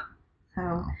 Yeah.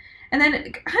 So, and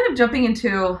then kind of jumping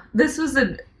into, this was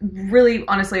a really,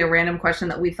 honestly, a random question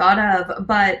that we thought of,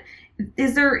 but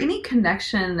is there any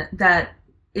connection that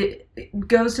it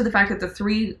goes to the fact that the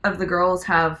three of the girls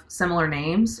have similar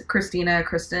names, Christina,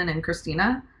 Kristen, and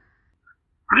Christina?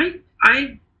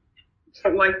 I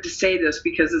don't like to say this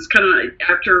because it's kind of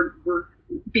after we're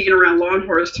being around law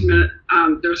enforcement,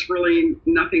 there's really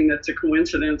nothing that's a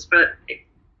coincidence. But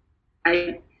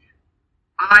I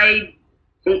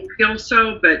don't feel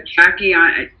so. But Jackie,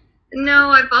 no,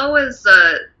 I've always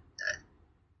had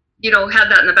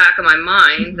that in the back of my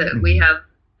mind that we have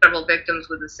several victims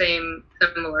with the same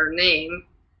similar name,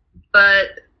 but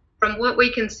from what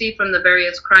we can see from the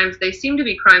various crimes, they seem to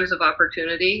be crimes of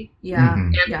opportunity. Yeah.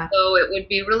 And so it would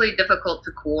be really difficult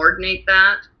to coordinate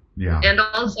that. Yeah. And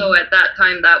also at that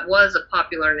time, that was a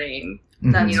popular name.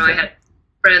 That's true. I had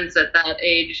friends at that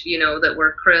age, that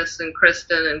were Chris and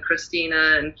Kristen and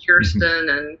Christina and Kirsten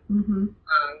and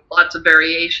lots of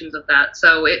variations of that.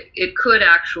 So it could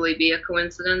actually be a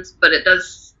coincidence, but it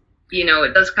does,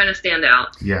 it does kind of stand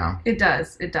out. Yeah. It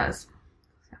does.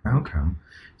 Okay.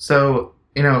 So,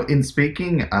 in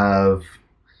speaking of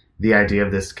the idea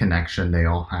of this connection they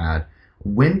all had,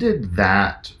 when did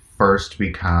that first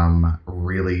become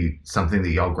really something that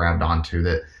y'all grabbed onto,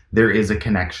 that there is a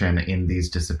connection in these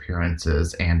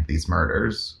disappearances and these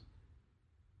murders?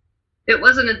 It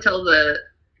wasn't until the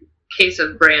case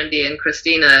of Brandy and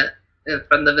Christina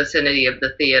from the vicinity of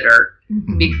the theater,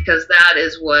 because that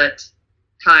is what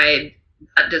tied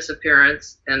that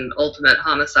disappearance and ultimate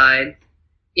homicide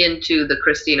into the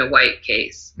Christina White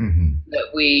case.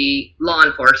 That law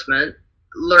enforcement,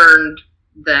 learned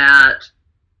that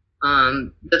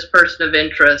this person of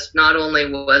interest not only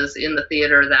was in the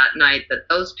theater that night that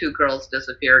those two girls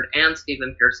disappeared and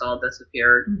Stephen Pearsall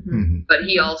disappeared, but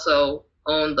he also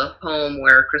owned the home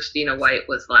where Christina White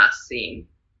was last seen.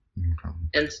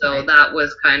 And so that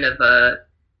was kind of a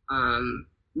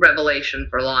revelation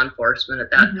for law enforcement at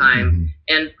that time.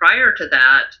 And prior to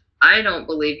that, I don't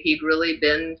believe he'd really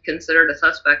been considered a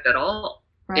suspect at all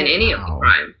in any of the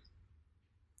crimes.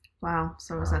 Wow.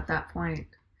 So it was at that point.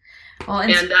 Well, and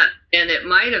it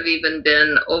might have even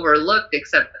been overlooked,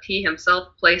 except he himself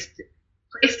placed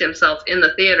himself in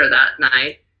the theater that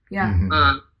night.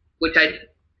 Yeah. Which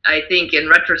I think in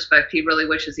retrospect he really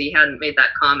wishes he hadn't made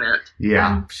that comment. Yeah.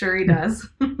 I'm sure he does.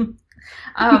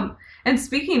 And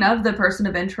speaking of the person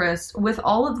of interest, with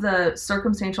all of the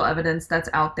circumstantial evidence that's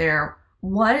out there,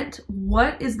 what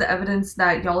is the evidence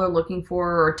that y'all are looking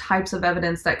for, or types of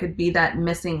evidence that could be that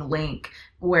missing link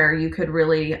where you could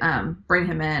really bring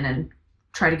him in and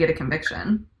try to get a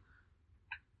conviction?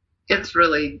 It's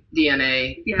really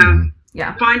DNA.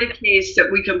 Yeah. Find a case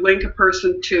that we could link a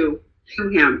person to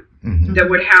him that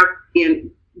would have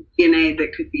DNA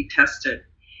that could be tested.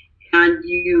 And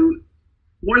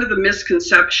one of the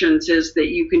misconceptions is that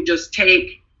you can just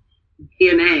take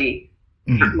DNA,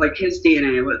 like his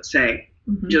DNA, let's say,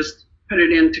 just put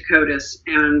it into CODIS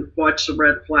and watch the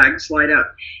red flags light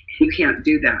up. You can't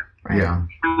do that. Right. Yeah.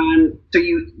 And so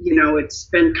it's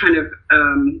been kind of,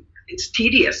 it's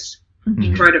tedious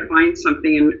to try to find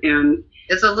something and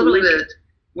it's a little bit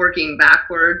working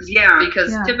backwards. Yeah.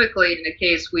 Because typically in a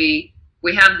case we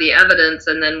have the evidence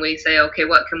and then we say, okay,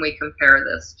 what can we compare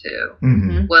this to?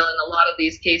 Well, in a lot of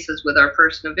these cases with our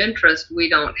person of interest, we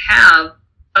don't have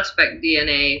suspect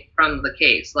DNA from the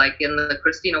case. Like in the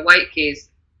Christina White case,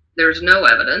 there's no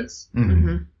evidence.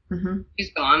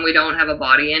 She's gone. We don't have a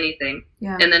body, anything.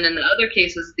 Yeah. And then in the other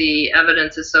cases, the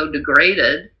evidence is so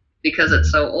degraded because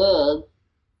it's so old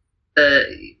that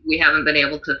we haven't been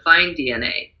able to find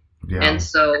DNA. Yeah. And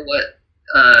so what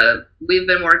we've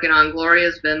been working on,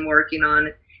 Gloria's been working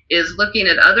on, is looking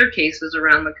at other cases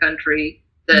around the country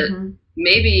that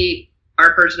maybe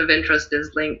our person of interest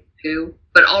is linked to,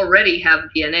 but already have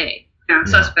DNA,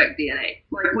 suspect DNA.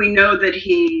 Like we know that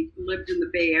he lived in the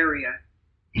Bay Area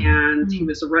and he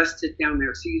was arrested down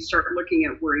there. So you start looking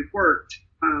at where he worked,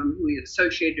 who he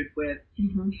associated with,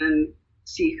 and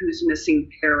see who's missing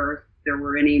there. If there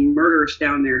were any murders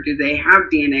down there, do they have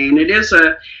DNA? And it is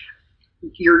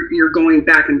you're going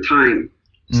back in time.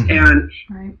 And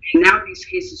now these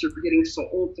cases are getting so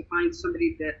old, to find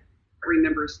somebody that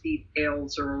remembers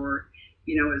details or,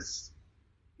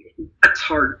 that's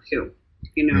hard too,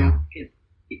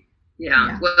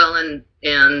 Well,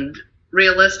 and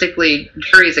realistically,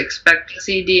 juries expect to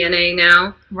see DNA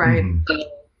now. Right. So,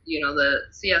 the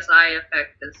CSI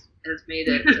effect has made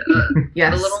it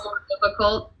a little more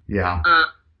difficult. Yeah.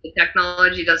 The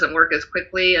technology doesn't work as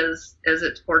quickly as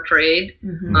it's portrayed.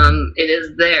 It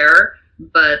is there,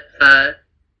 but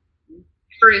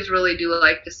juries really do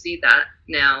like to see that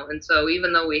now. And so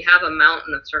even though we have a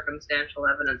mountain of circumstantial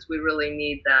evidence, we really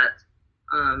need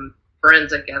that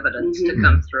forensic evidence to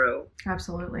come through.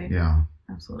 Absolutely. Yeah.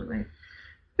 Absolutely.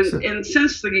 And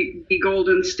since the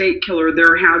Golden State Killer,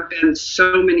 there have been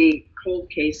so many cold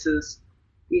cases,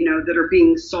 that are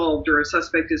being solved, or a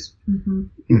suspect is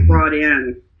brought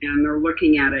in and they're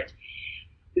looking at it.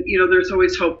 There's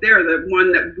always hope there that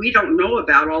one that we don't know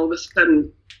about, all of a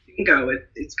sudden, bingo,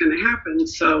 it's going to happen.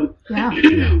 So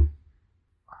yeah.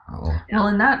 Well,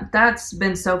 and that's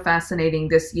been so fascinating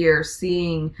this year,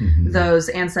 seeing those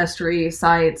ancestry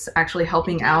sites actually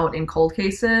helping out in cold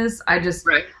cases. I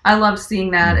loved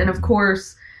seeing that. And of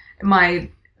course,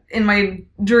 in my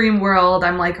dream world,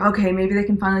 I'm like, okay, maybe they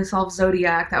can finally solve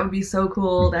Zodiac. That would be so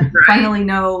cool to finally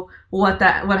know what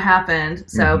happened.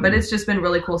 So, but it's just been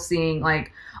really cool seeing,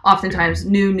 like, oftentimes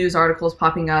new news articles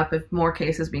popping up of more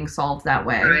cases being solved that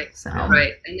way. Right. So.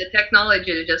 Right. And the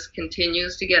technology just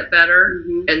continues to get better.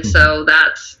 And so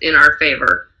that's in our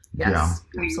favor. Yes,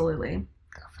 absolutely.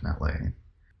 Definitely.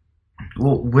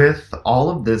 Well, with all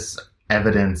of this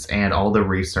evidence and all the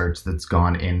research that's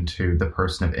gone into the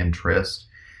person of interest,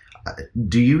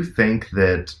 do you think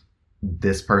that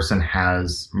this person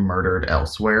has murdered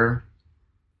elsewhere?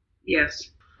 Yes.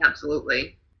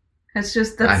 Absolutely. It's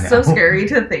just, that's so scary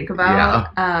to think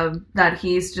about, that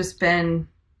he's just been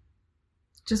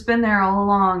there all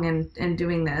along and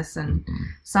doing this and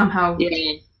somehow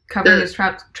covering his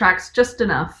tracks just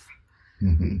enough.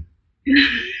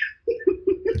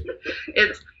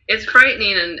 It's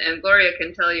frightening, and Gloria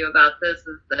can tell you about this,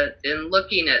 is that in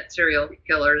looking at serial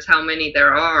killers, how many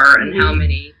there are and how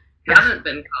many haven't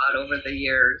been caught over the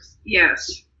years.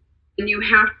 Yes. And you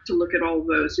have to look at all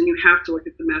those, and you have to look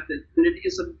at the methods. And it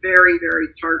is a very, very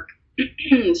dark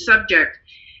subject,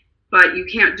 but you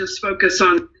can't just focus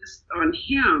on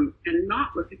him and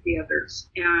not look at the others.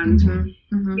 And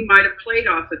he might have played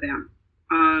off of them,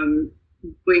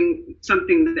 doing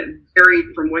something that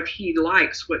varied from what he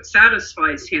likes, what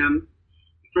satisfies him,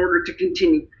 in order to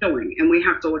continue killing. And we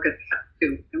have to look at that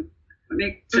too. That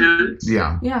makes sense.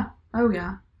 Yeah. Yeah. Oh,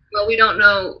 yeah. Well, we don't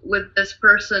know with this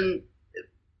person,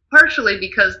 partially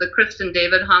because the Kristen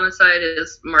David homicide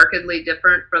is markedly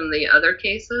different from the other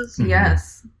cases.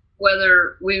 Yes.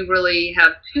 Whether we really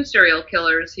have two serial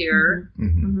killers here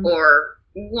or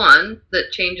one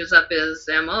that changes up his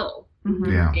MO.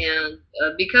 Yeah. And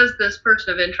because this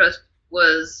person of interest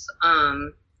was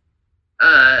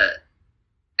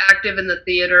active in the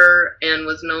theater and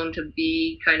was known to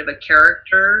be kind of a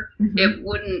character, it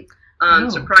wouldn't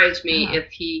surprise me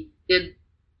if he did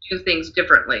do things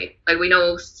differently. Like, we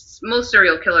know most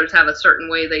serial killers have a certain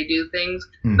way they do things,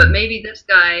 but maybe this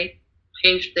guy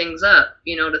changed things up,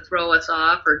 to throw us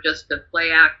off or just to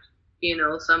play act,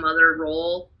 some other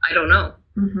role. I don't know.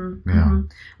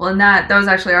 Well, and that was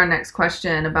actually our next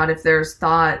question about if there's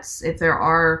thoughts, if there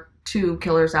are two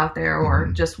killers out there or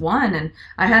just one. And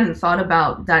I hadn't thought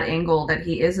about that angle, that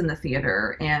he is in the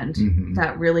theater, and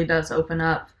that really does open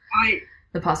up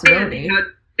the possibility. I had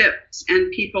tips,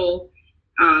 and people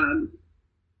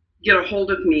get a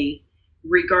hold of me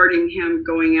regarding him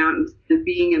going out and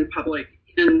being in public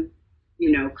in,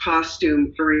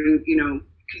 costume during,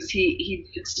 because he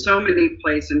did so many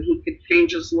plays and he could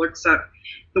change his looks up.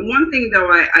 The one thing,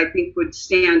 though, I think would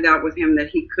stand out with him that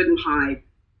he couldn't hide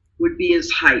would be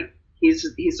his height. He's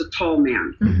a tall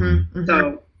man.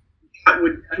 So that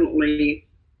would definitely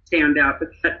stand out. But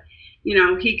that,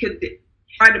 he could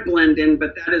try to blend in,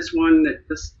 but that is one that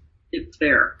just, it's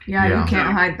there. Yeah, you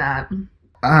can't hide that.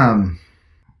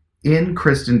 In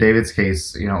Kristen David's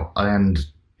case, and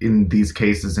in these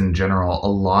cases in general, a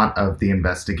lot of the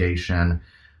investigation,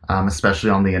 especially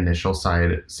on the initial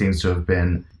side, seems to have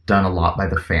been done a lot by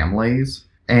the families.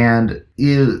 And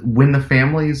when the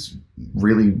families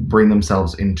really bring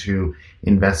themselves into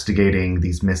investigating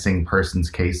these missing persons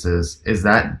cases, is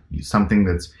that something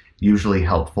that's usually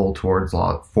helpful for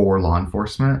law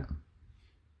enforcement?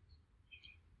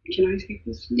 Can I take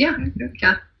this? Yeah.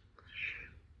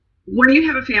 When you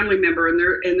have a family member and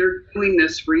they're doing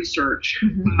this research,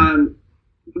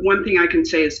 one thing I can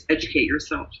say is educate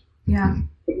yourself. Yeah.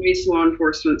 It wastes law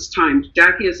enforcement's time.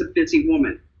 Jackie is a busy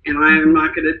woman, and I am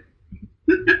not going to.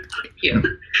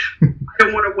 I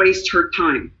don't want to waste her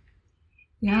time.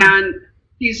 Yeah. And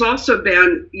he's also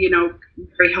been,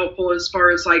 very helpful as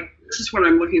far as, like, this is what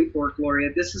I'm looking for, Gloria.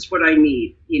 This is what I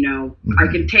need. I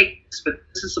can take this, but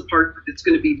this is the part that's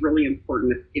going to be really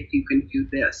important if you can do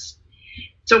this.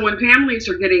 So when families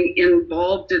are getting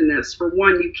involved in this, for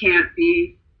one, you can't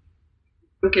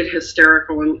don't get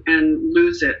hysterical and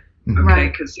lose it, okay?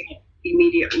 Because that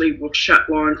immediately will shut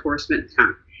law enforcement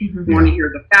down. They want to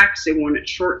hear the facts. They want it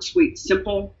short, sweet,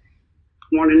 simple.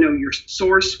 Want to know your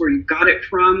source, where you got it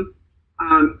from.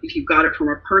 If you got it from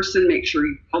a person, make sure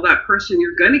you tell that person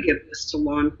you're going to give this to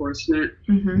law enforcement,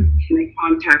 and they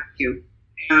contact you.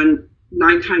 And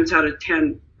 9 times out of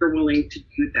 10, they're willing to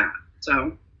do that.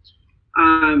 So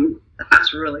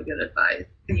that's really good advice.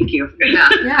 Thank you.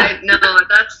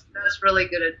 That's really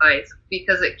good advice,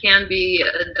 because it can be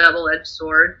a double-edged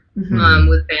sword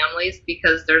with families,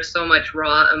 because there's so much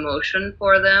raw emotion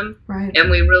for them. Right.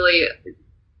 And we really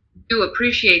do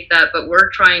appreciate that, but we're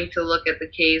trying to look at the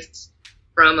case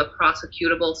from a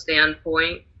prosecutable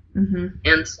standpoint.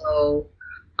 And so,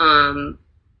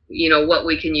 what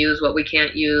we can use, what we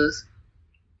can't use.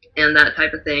 and that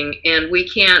type of thing. And we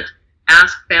can't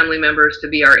ask family members to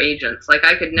be our agents. Like,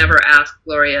 I could never ask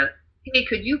Gloria, hey,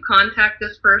 could you contact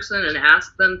this person and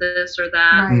ask them this or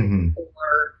that? Right.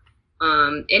 Or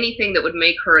anything that would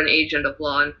make her an agent of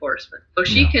law enforcement. So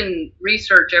she can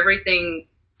research everything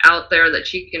out there that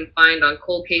she can find on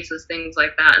cold cases, things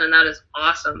like that, and that is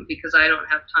awesome because I don't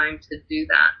have time to do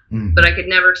that. But I could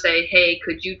never say, hey,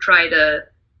 could you try to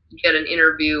get an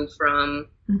interview from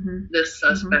this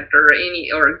suspect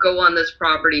or go on this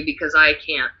property because I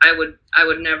can't. I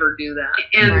would never do that.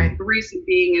 And the reason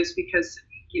being is because,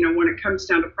 you know, when it comes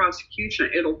down to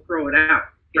prosecution, it'll throw it out.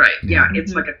 Right. Yeah,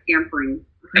 it's like a tampering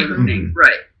kind of thing.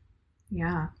 Right.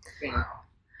 Yeah.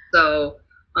 So,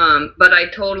 but I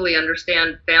totally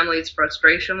understand families'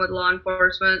 frustration with law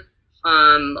enforcement.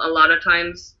 A lot of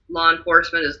times law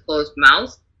enforcement is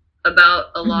closed-mouthed about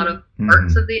a lot of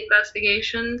parts of the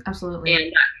investigation. Absolutely. And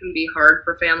that can be hard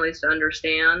for families to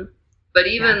understand. But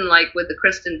even like with the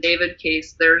Kristen David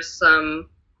case, there's some,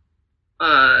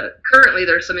 currently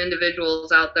there's some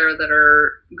individuals out there that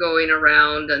are going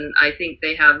around and I think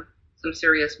they have some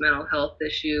serious mental health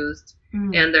issues.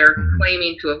 And they're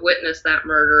claiming to have witnessed that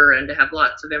murder and to have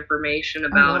lots of information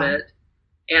about it.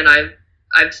 And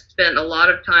I've spent a lot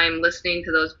of time listening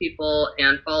to those people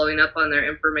and following up on their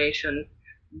information.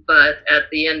 But at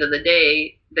the end of the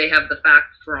day, they have the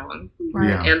facts wrong.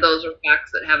 And those are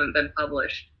facts that haven't been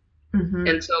published.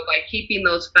 And so by keeping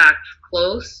those facts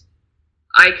close,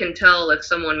 I can tell if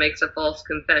someone makes a false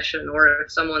confession or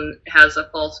if someone has a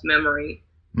false memory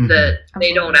that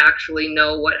they don't actually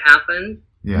know what happened.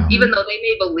 Even though they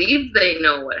may believe they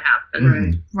know what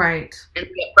happened. Right. And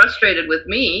get frustrated with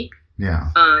me.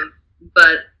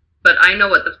 But I know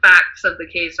what the facts of the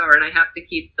case are and I have to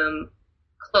keep them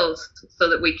close so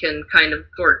that we can kind of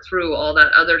sort through all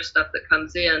that other stuff that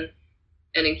comes in.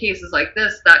 And in cases like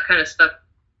this, that kind of stuff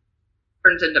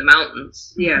turns into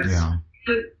mountains. Yes.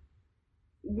 And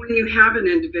when you have an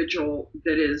individual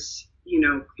that is, you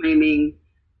know, claiming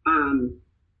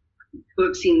to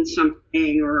have seen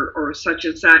something or such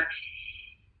as that,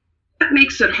 that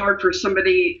makes it hard for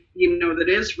somebody, you know, that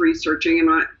is researching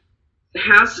and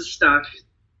has the stuff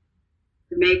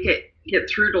to make it get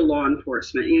through to law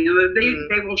enforcement. You know,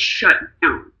 they will shut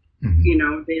down. You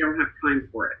know, they don't have time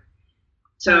for it.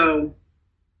 So,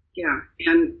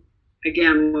 and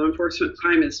again, law enforcement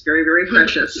time is very, very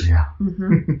precious.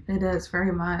 It is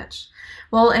very much.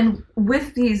 Well, and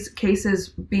with these cases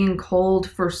being cold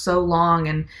for so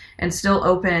long and still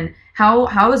open, how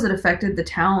has it affected the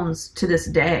towns to this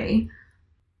day?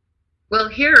 Well,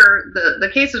 here, the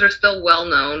cases are still well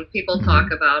known. People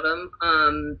talk about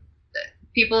them.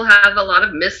 People have a lot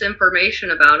of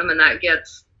misinformation about them, and that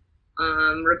gets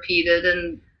repeated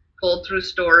and told through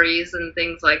stories and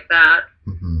things like that.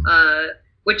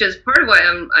 Which is part of why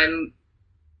I'm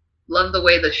love the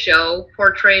way the show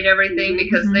portrayed everything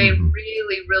because they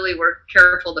really, really were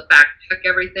careful to fact check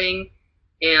everything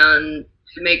and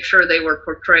to make sure they were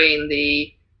portraying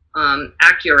the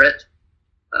accurate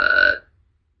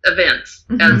events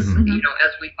as you know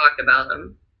as we talked about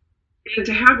them. And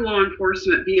to have law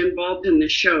enforcement be involved in the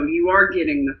show, you are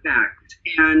getting the facts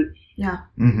and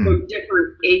from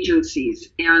different agencies.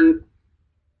 And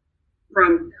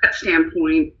from that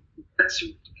standpoint,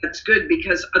 that's good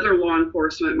because other law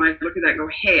enforcement might look at that and go,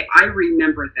 hey, I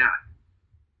remember that.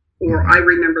 Or I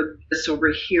remember this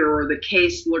over here, or the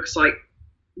case looks like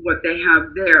what they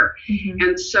have there.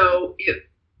 And so,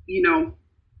 you know,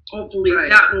 hopefully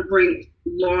that will bring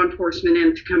law enforcement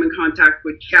in to come in contact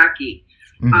with Jackie.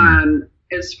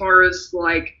 As far as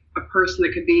like a person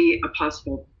that could be a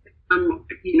possible victim,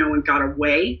 you know, and got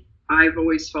away, I've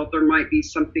always felt there might be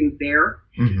something there.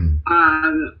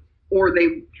 Or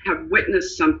they have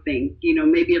witnessed something, you know,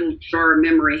 maybe it'll jar a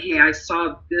memory. Hey, I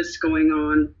saw this going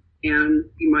on and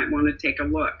you might want to take a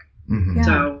look.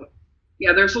 So,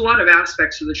 yeah, there's a lot of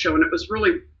aspects of the show and it was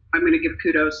really, I'm going to give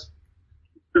kudos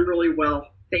really well.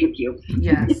 Thank you.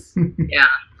 Yes.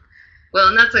 Well,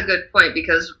 and that's a good point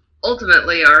because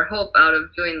ultimately our hope out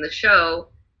of doing the show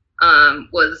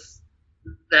was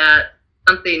that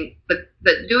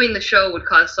that doing the show would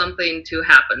cause something to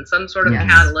happen, some sort of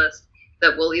catalyst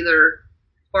that will either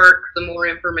spark some more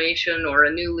information or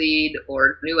a new lead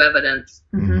or new evidence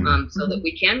so that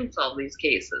we can solve these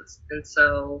cases. And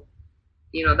so,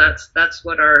 you know, that's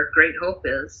what our great hope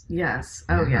is. Yes.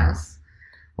 Oh, yes.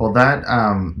 Well, that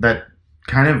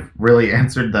kind of really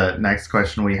answered the next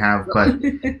question we have, but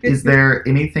is there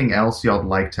anything else y'all'd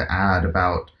like to add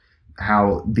about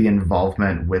how the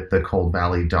involvement with the Cold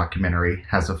Valley documentary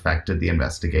has affected the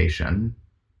investigation?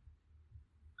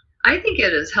 I think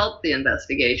it has helped the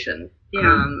investigation.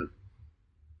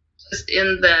 Just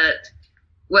in that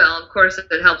well, of course,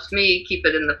 it helps me keep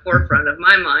it in the forefront of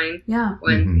my mind. Yeah.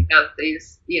 When we have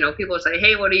these, people say,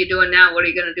 hey, what are you doing now? What are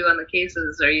you going to do on the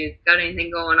cases? Are you got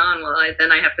anything going on? Well, then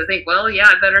I have to think, well, yeah,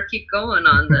 I better keep going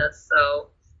on this. So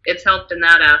it's helped in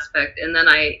that aspect. And then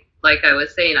like I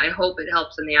was saying, I hope it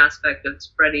helps in the aspect of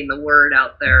spreading the word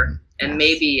out there. And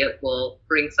maybe it will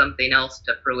bring something else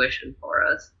to fruition for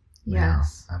us.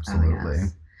 Yes. Yeah, absolutely. Oh,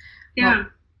 yes. Yeah. Well,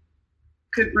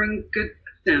 could bring good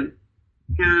in.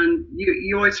 And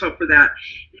you always hope for that.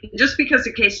 Just because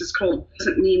a case is cold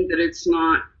doesn't mean that it's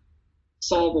not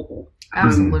solvable.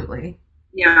 Absolutely.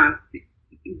 Yeah.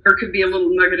 There could be a little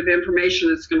nugget of information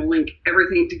that's going to link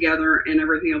everything together, and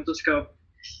everything will just go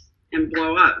and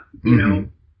blow up,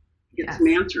 get some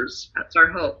answers. That's our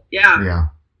hope. Yeah. Yeah.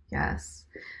 Yes.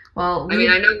 Well, I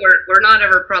know we're not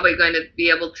ever probably going to be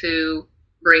able to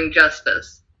bring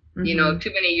justice. Mm-hmm.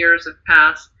 Too many years have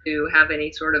passed to have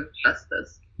any sort of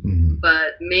justice.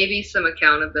 But maybe some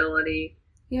accountability.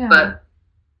 Yeah. But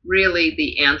really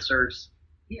the answers.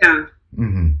 Yeah.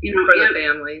 Mm-hmm. For the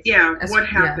families. Yeah. What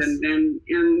happened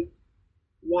and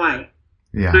why?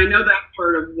 Yeah. And I know that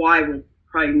part of why will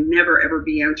probably never ever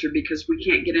be answered because we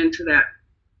can't get into that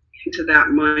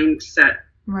mindset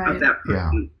of that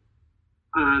person.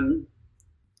 Yeah.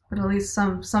 But at least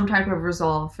some type of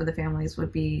resolve for the families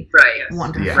would be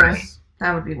wonderful. Yes.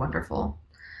 That would be wonderful.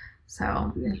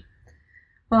 So,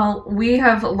 well, we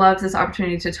have loved this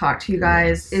opportunity to talk to you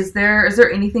guys. Yes. Is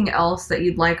there anything else that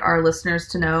you'd like our listeners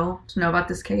to know about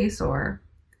this case, or?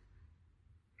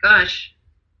 Gosh,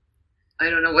 I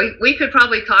don't know. We could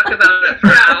probably talk about it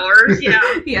for hours.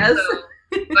 Yeah. Yes. So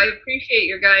I appreciate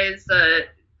your guys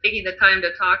taking the time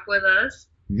to talk with us.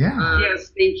 Yeah.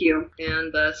 Yes, thank you.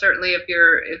 And certainly, if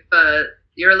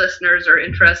your listeners are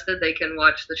interested, they can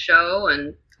watch the show,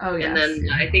 and then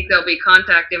I think there'll be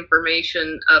contact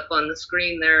information up on the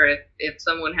screen there if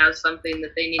someone has something that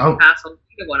they need to pass on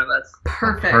to one of us.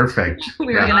 Perfect. We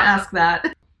were going to ask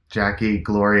that. Jackie,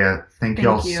 Gloria, thank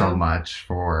y'all so much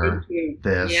for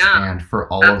this and for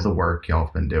all of the work y'all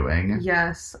have been doing.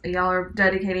 Yes, y'all are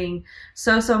dedicating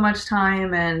so much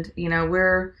time, and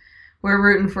we're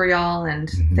rooting for y'all,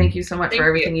 and thank you so much for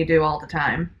everything you do all the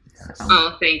time. Yes. So.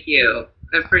 Oh, thank you.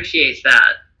 I appreciate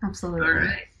that. Absolutely.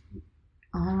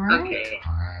 All right. Okay.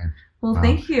 All right. Well,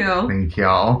 thank you. Thank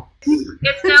y'all.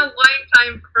 It's now wine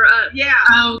time for us. Yeah.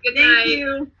 Oh, good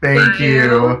night. Thank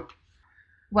you.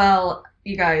 Well,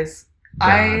 you guys,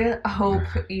 I hope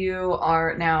you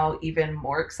are now even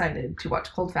more excited to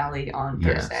watch Cold Valley on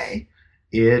Thursday.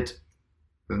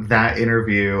 That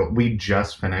interview, we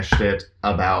just finished it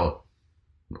about,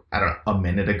 a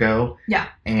minute ago. Yeah.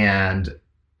 And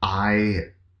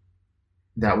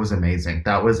that was amazing.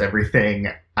 That was everything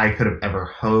I could have ever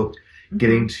hoped. Mm-hmm.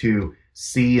 Getting to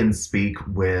see and speak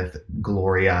with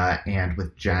Gloria and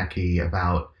with Jackie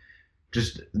about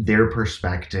just their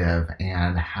perspective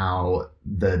and how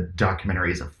the documentary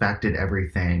has affected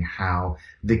everything, how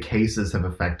the cases have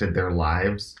affected their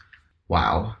lives.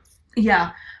 Wow.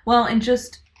 Yeah. Well, and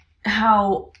just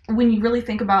how, when you really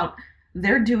think about,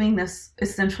 they're doing this,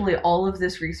 essentially all of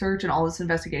this research and all this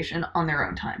investigation on their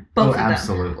own time. Both of them.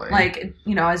 Absolutely. Like,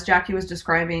 as Jackie was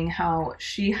describing how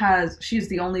she's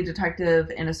the only detective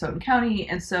in Asotin County,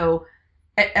 and so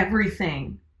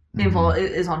everything involved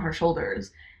is on her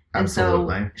shoulders. And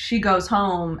so she goes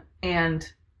home, and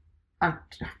I'm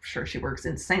sure she works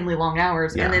insanely long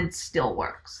hours and then still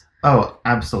works. Oh,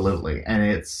 absolutely. And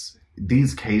it's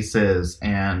these cases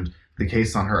and the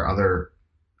case on her other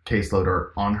caseload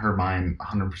are on her mind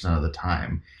 100% of the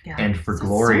time. Yeah, and for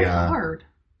Gloria, so hard.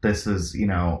 This is,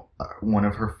 one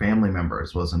of her family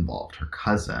members was involved, her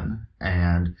cousin.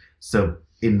 And so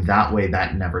in that way,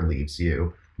 that never leaves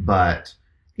you. But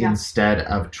instead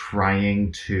of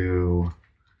trying to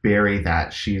bury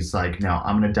that, she's like, no,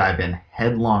 I'm going to dive in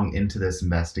headlong into this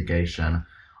investigation.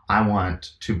 I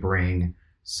want to bring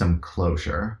some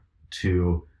closure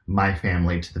to my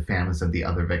family, to the families of the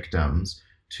other victims,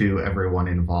 to everyone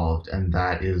involved. And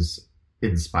that is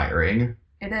inspiring.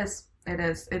 It is.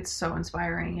 It's so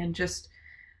inspiring. And just,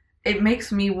 it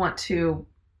makes me want to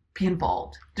be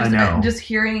involved. I know. Just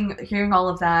hearing all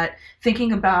of that,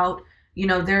 thinking about,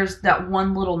 there's that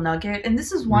one little nugget. And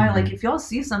this is why, like, if y'all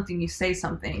see something, you say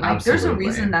something. Like, Absolutely. There's a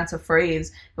reason that's a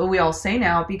phrase that we all say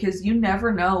now, because you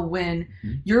never know when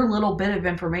your little bit of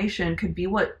information could be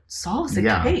what solves a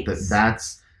case.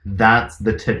 That's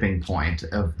the tipping point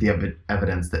of the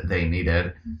evidence that they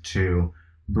needed to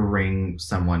bring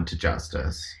someone to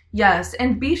justice. Yes,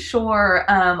 and be sure,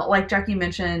 like Jackie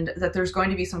mentioned, that there's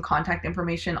going to be some contact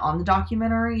information on the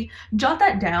documentary. Jot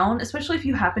that down, especially if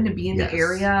you happen to be in the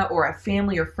area or have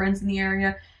family or friends in the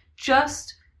area.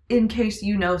 Just, in case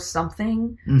you know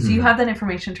something. Mm-hmm. So you have that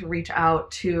information to reach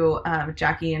out to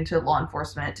Jackie and to law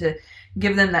enforcement to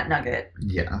give them that nugget.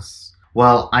 Yes.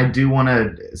 Well, I do want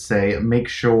to say, make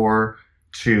sure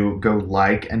to go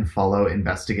like and follow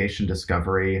Investigation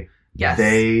Discovery. Yes.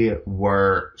 They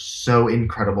were so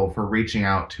incredible for reaching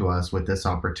out to us with this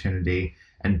opportunity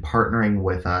and partnering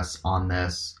with us on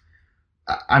this.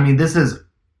 I mean, this has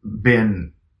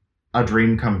been a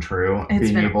dream come true,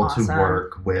 being able to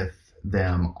work with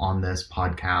them on this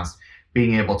podcast,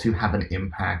 being able to have an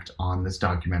impact on this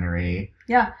documentary.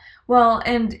 Yeah. Well,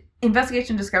 and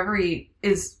Investigation Discovery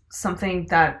is something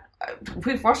that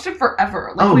we've watched it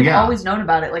forever. Like, we've always known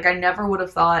about it. Like, I never would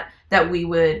have thought that we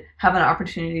would have an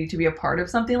opportunity to be a part of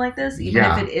something like this, even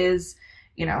if it is,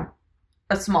 you know,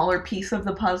 a smaller piece of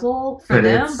the puzzle for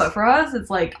them. But for us, it's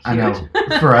like huge. I know.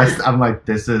 For us, I'm like,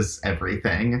 this is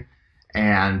everything.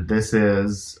 And this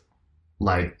is,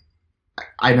 like,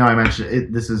 I know I mentioned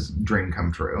it, this is dream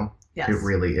come true. Yes. It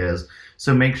really is.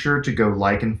 So make sure to go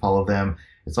like and follow them.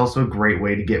 It's also a great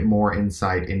way to get more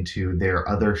insight into their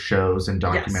other shows and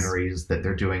documentaries that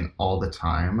they're doing all the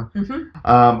time.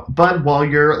 Mm-hmm. But while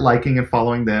you're liking and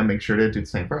following them, make sure to do the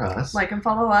same for us. Like and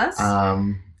follow us.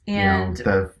 And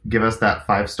give us that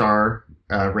 5-star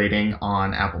rating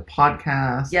on Apple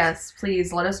Podcasts. Yes,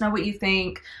 please let us know what you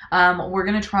think. We're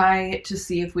going to try to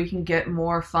see if we can get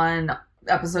more fun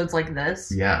episodes like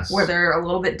this. Yes. Where they're a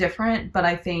little bit different, but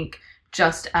I think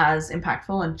just as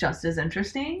impactful and just as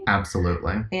interesting.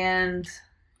 Absolutely. And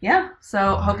yeah,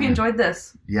 so hope you enjoyed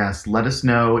this. Yes, let us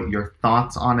know your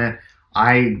thoughts on it.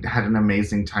 I had an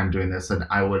amazing time doing this, and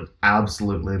I would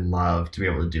absolutely love to be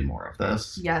able to do more of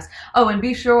this. Yes. Oh, and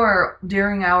be sure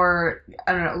during our,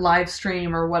 I don't know, live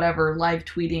stream or whatever, live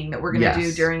tweeting that we're going to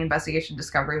do during Investigation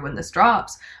Discovery when this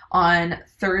drops on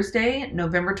Thursday,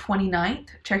 November 29th.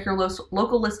 Check your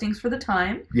local listings for the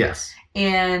time. Yes.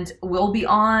 And we'll be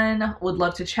on. Would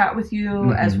love to chat with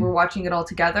you as we're watching it all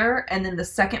together. And then the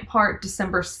second part,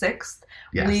 December 6th,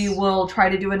 we will try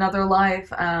to do another live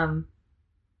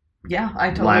yeah, I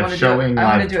totally want to do it. Live showing,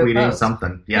 live tweeting,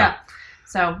 something. Yeah.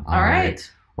 So, all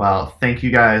right. Well, thank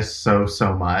you guys so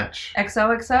much.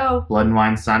 XOXO. Blood and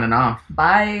Wine signing off.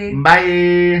 Bye.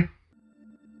 Bye.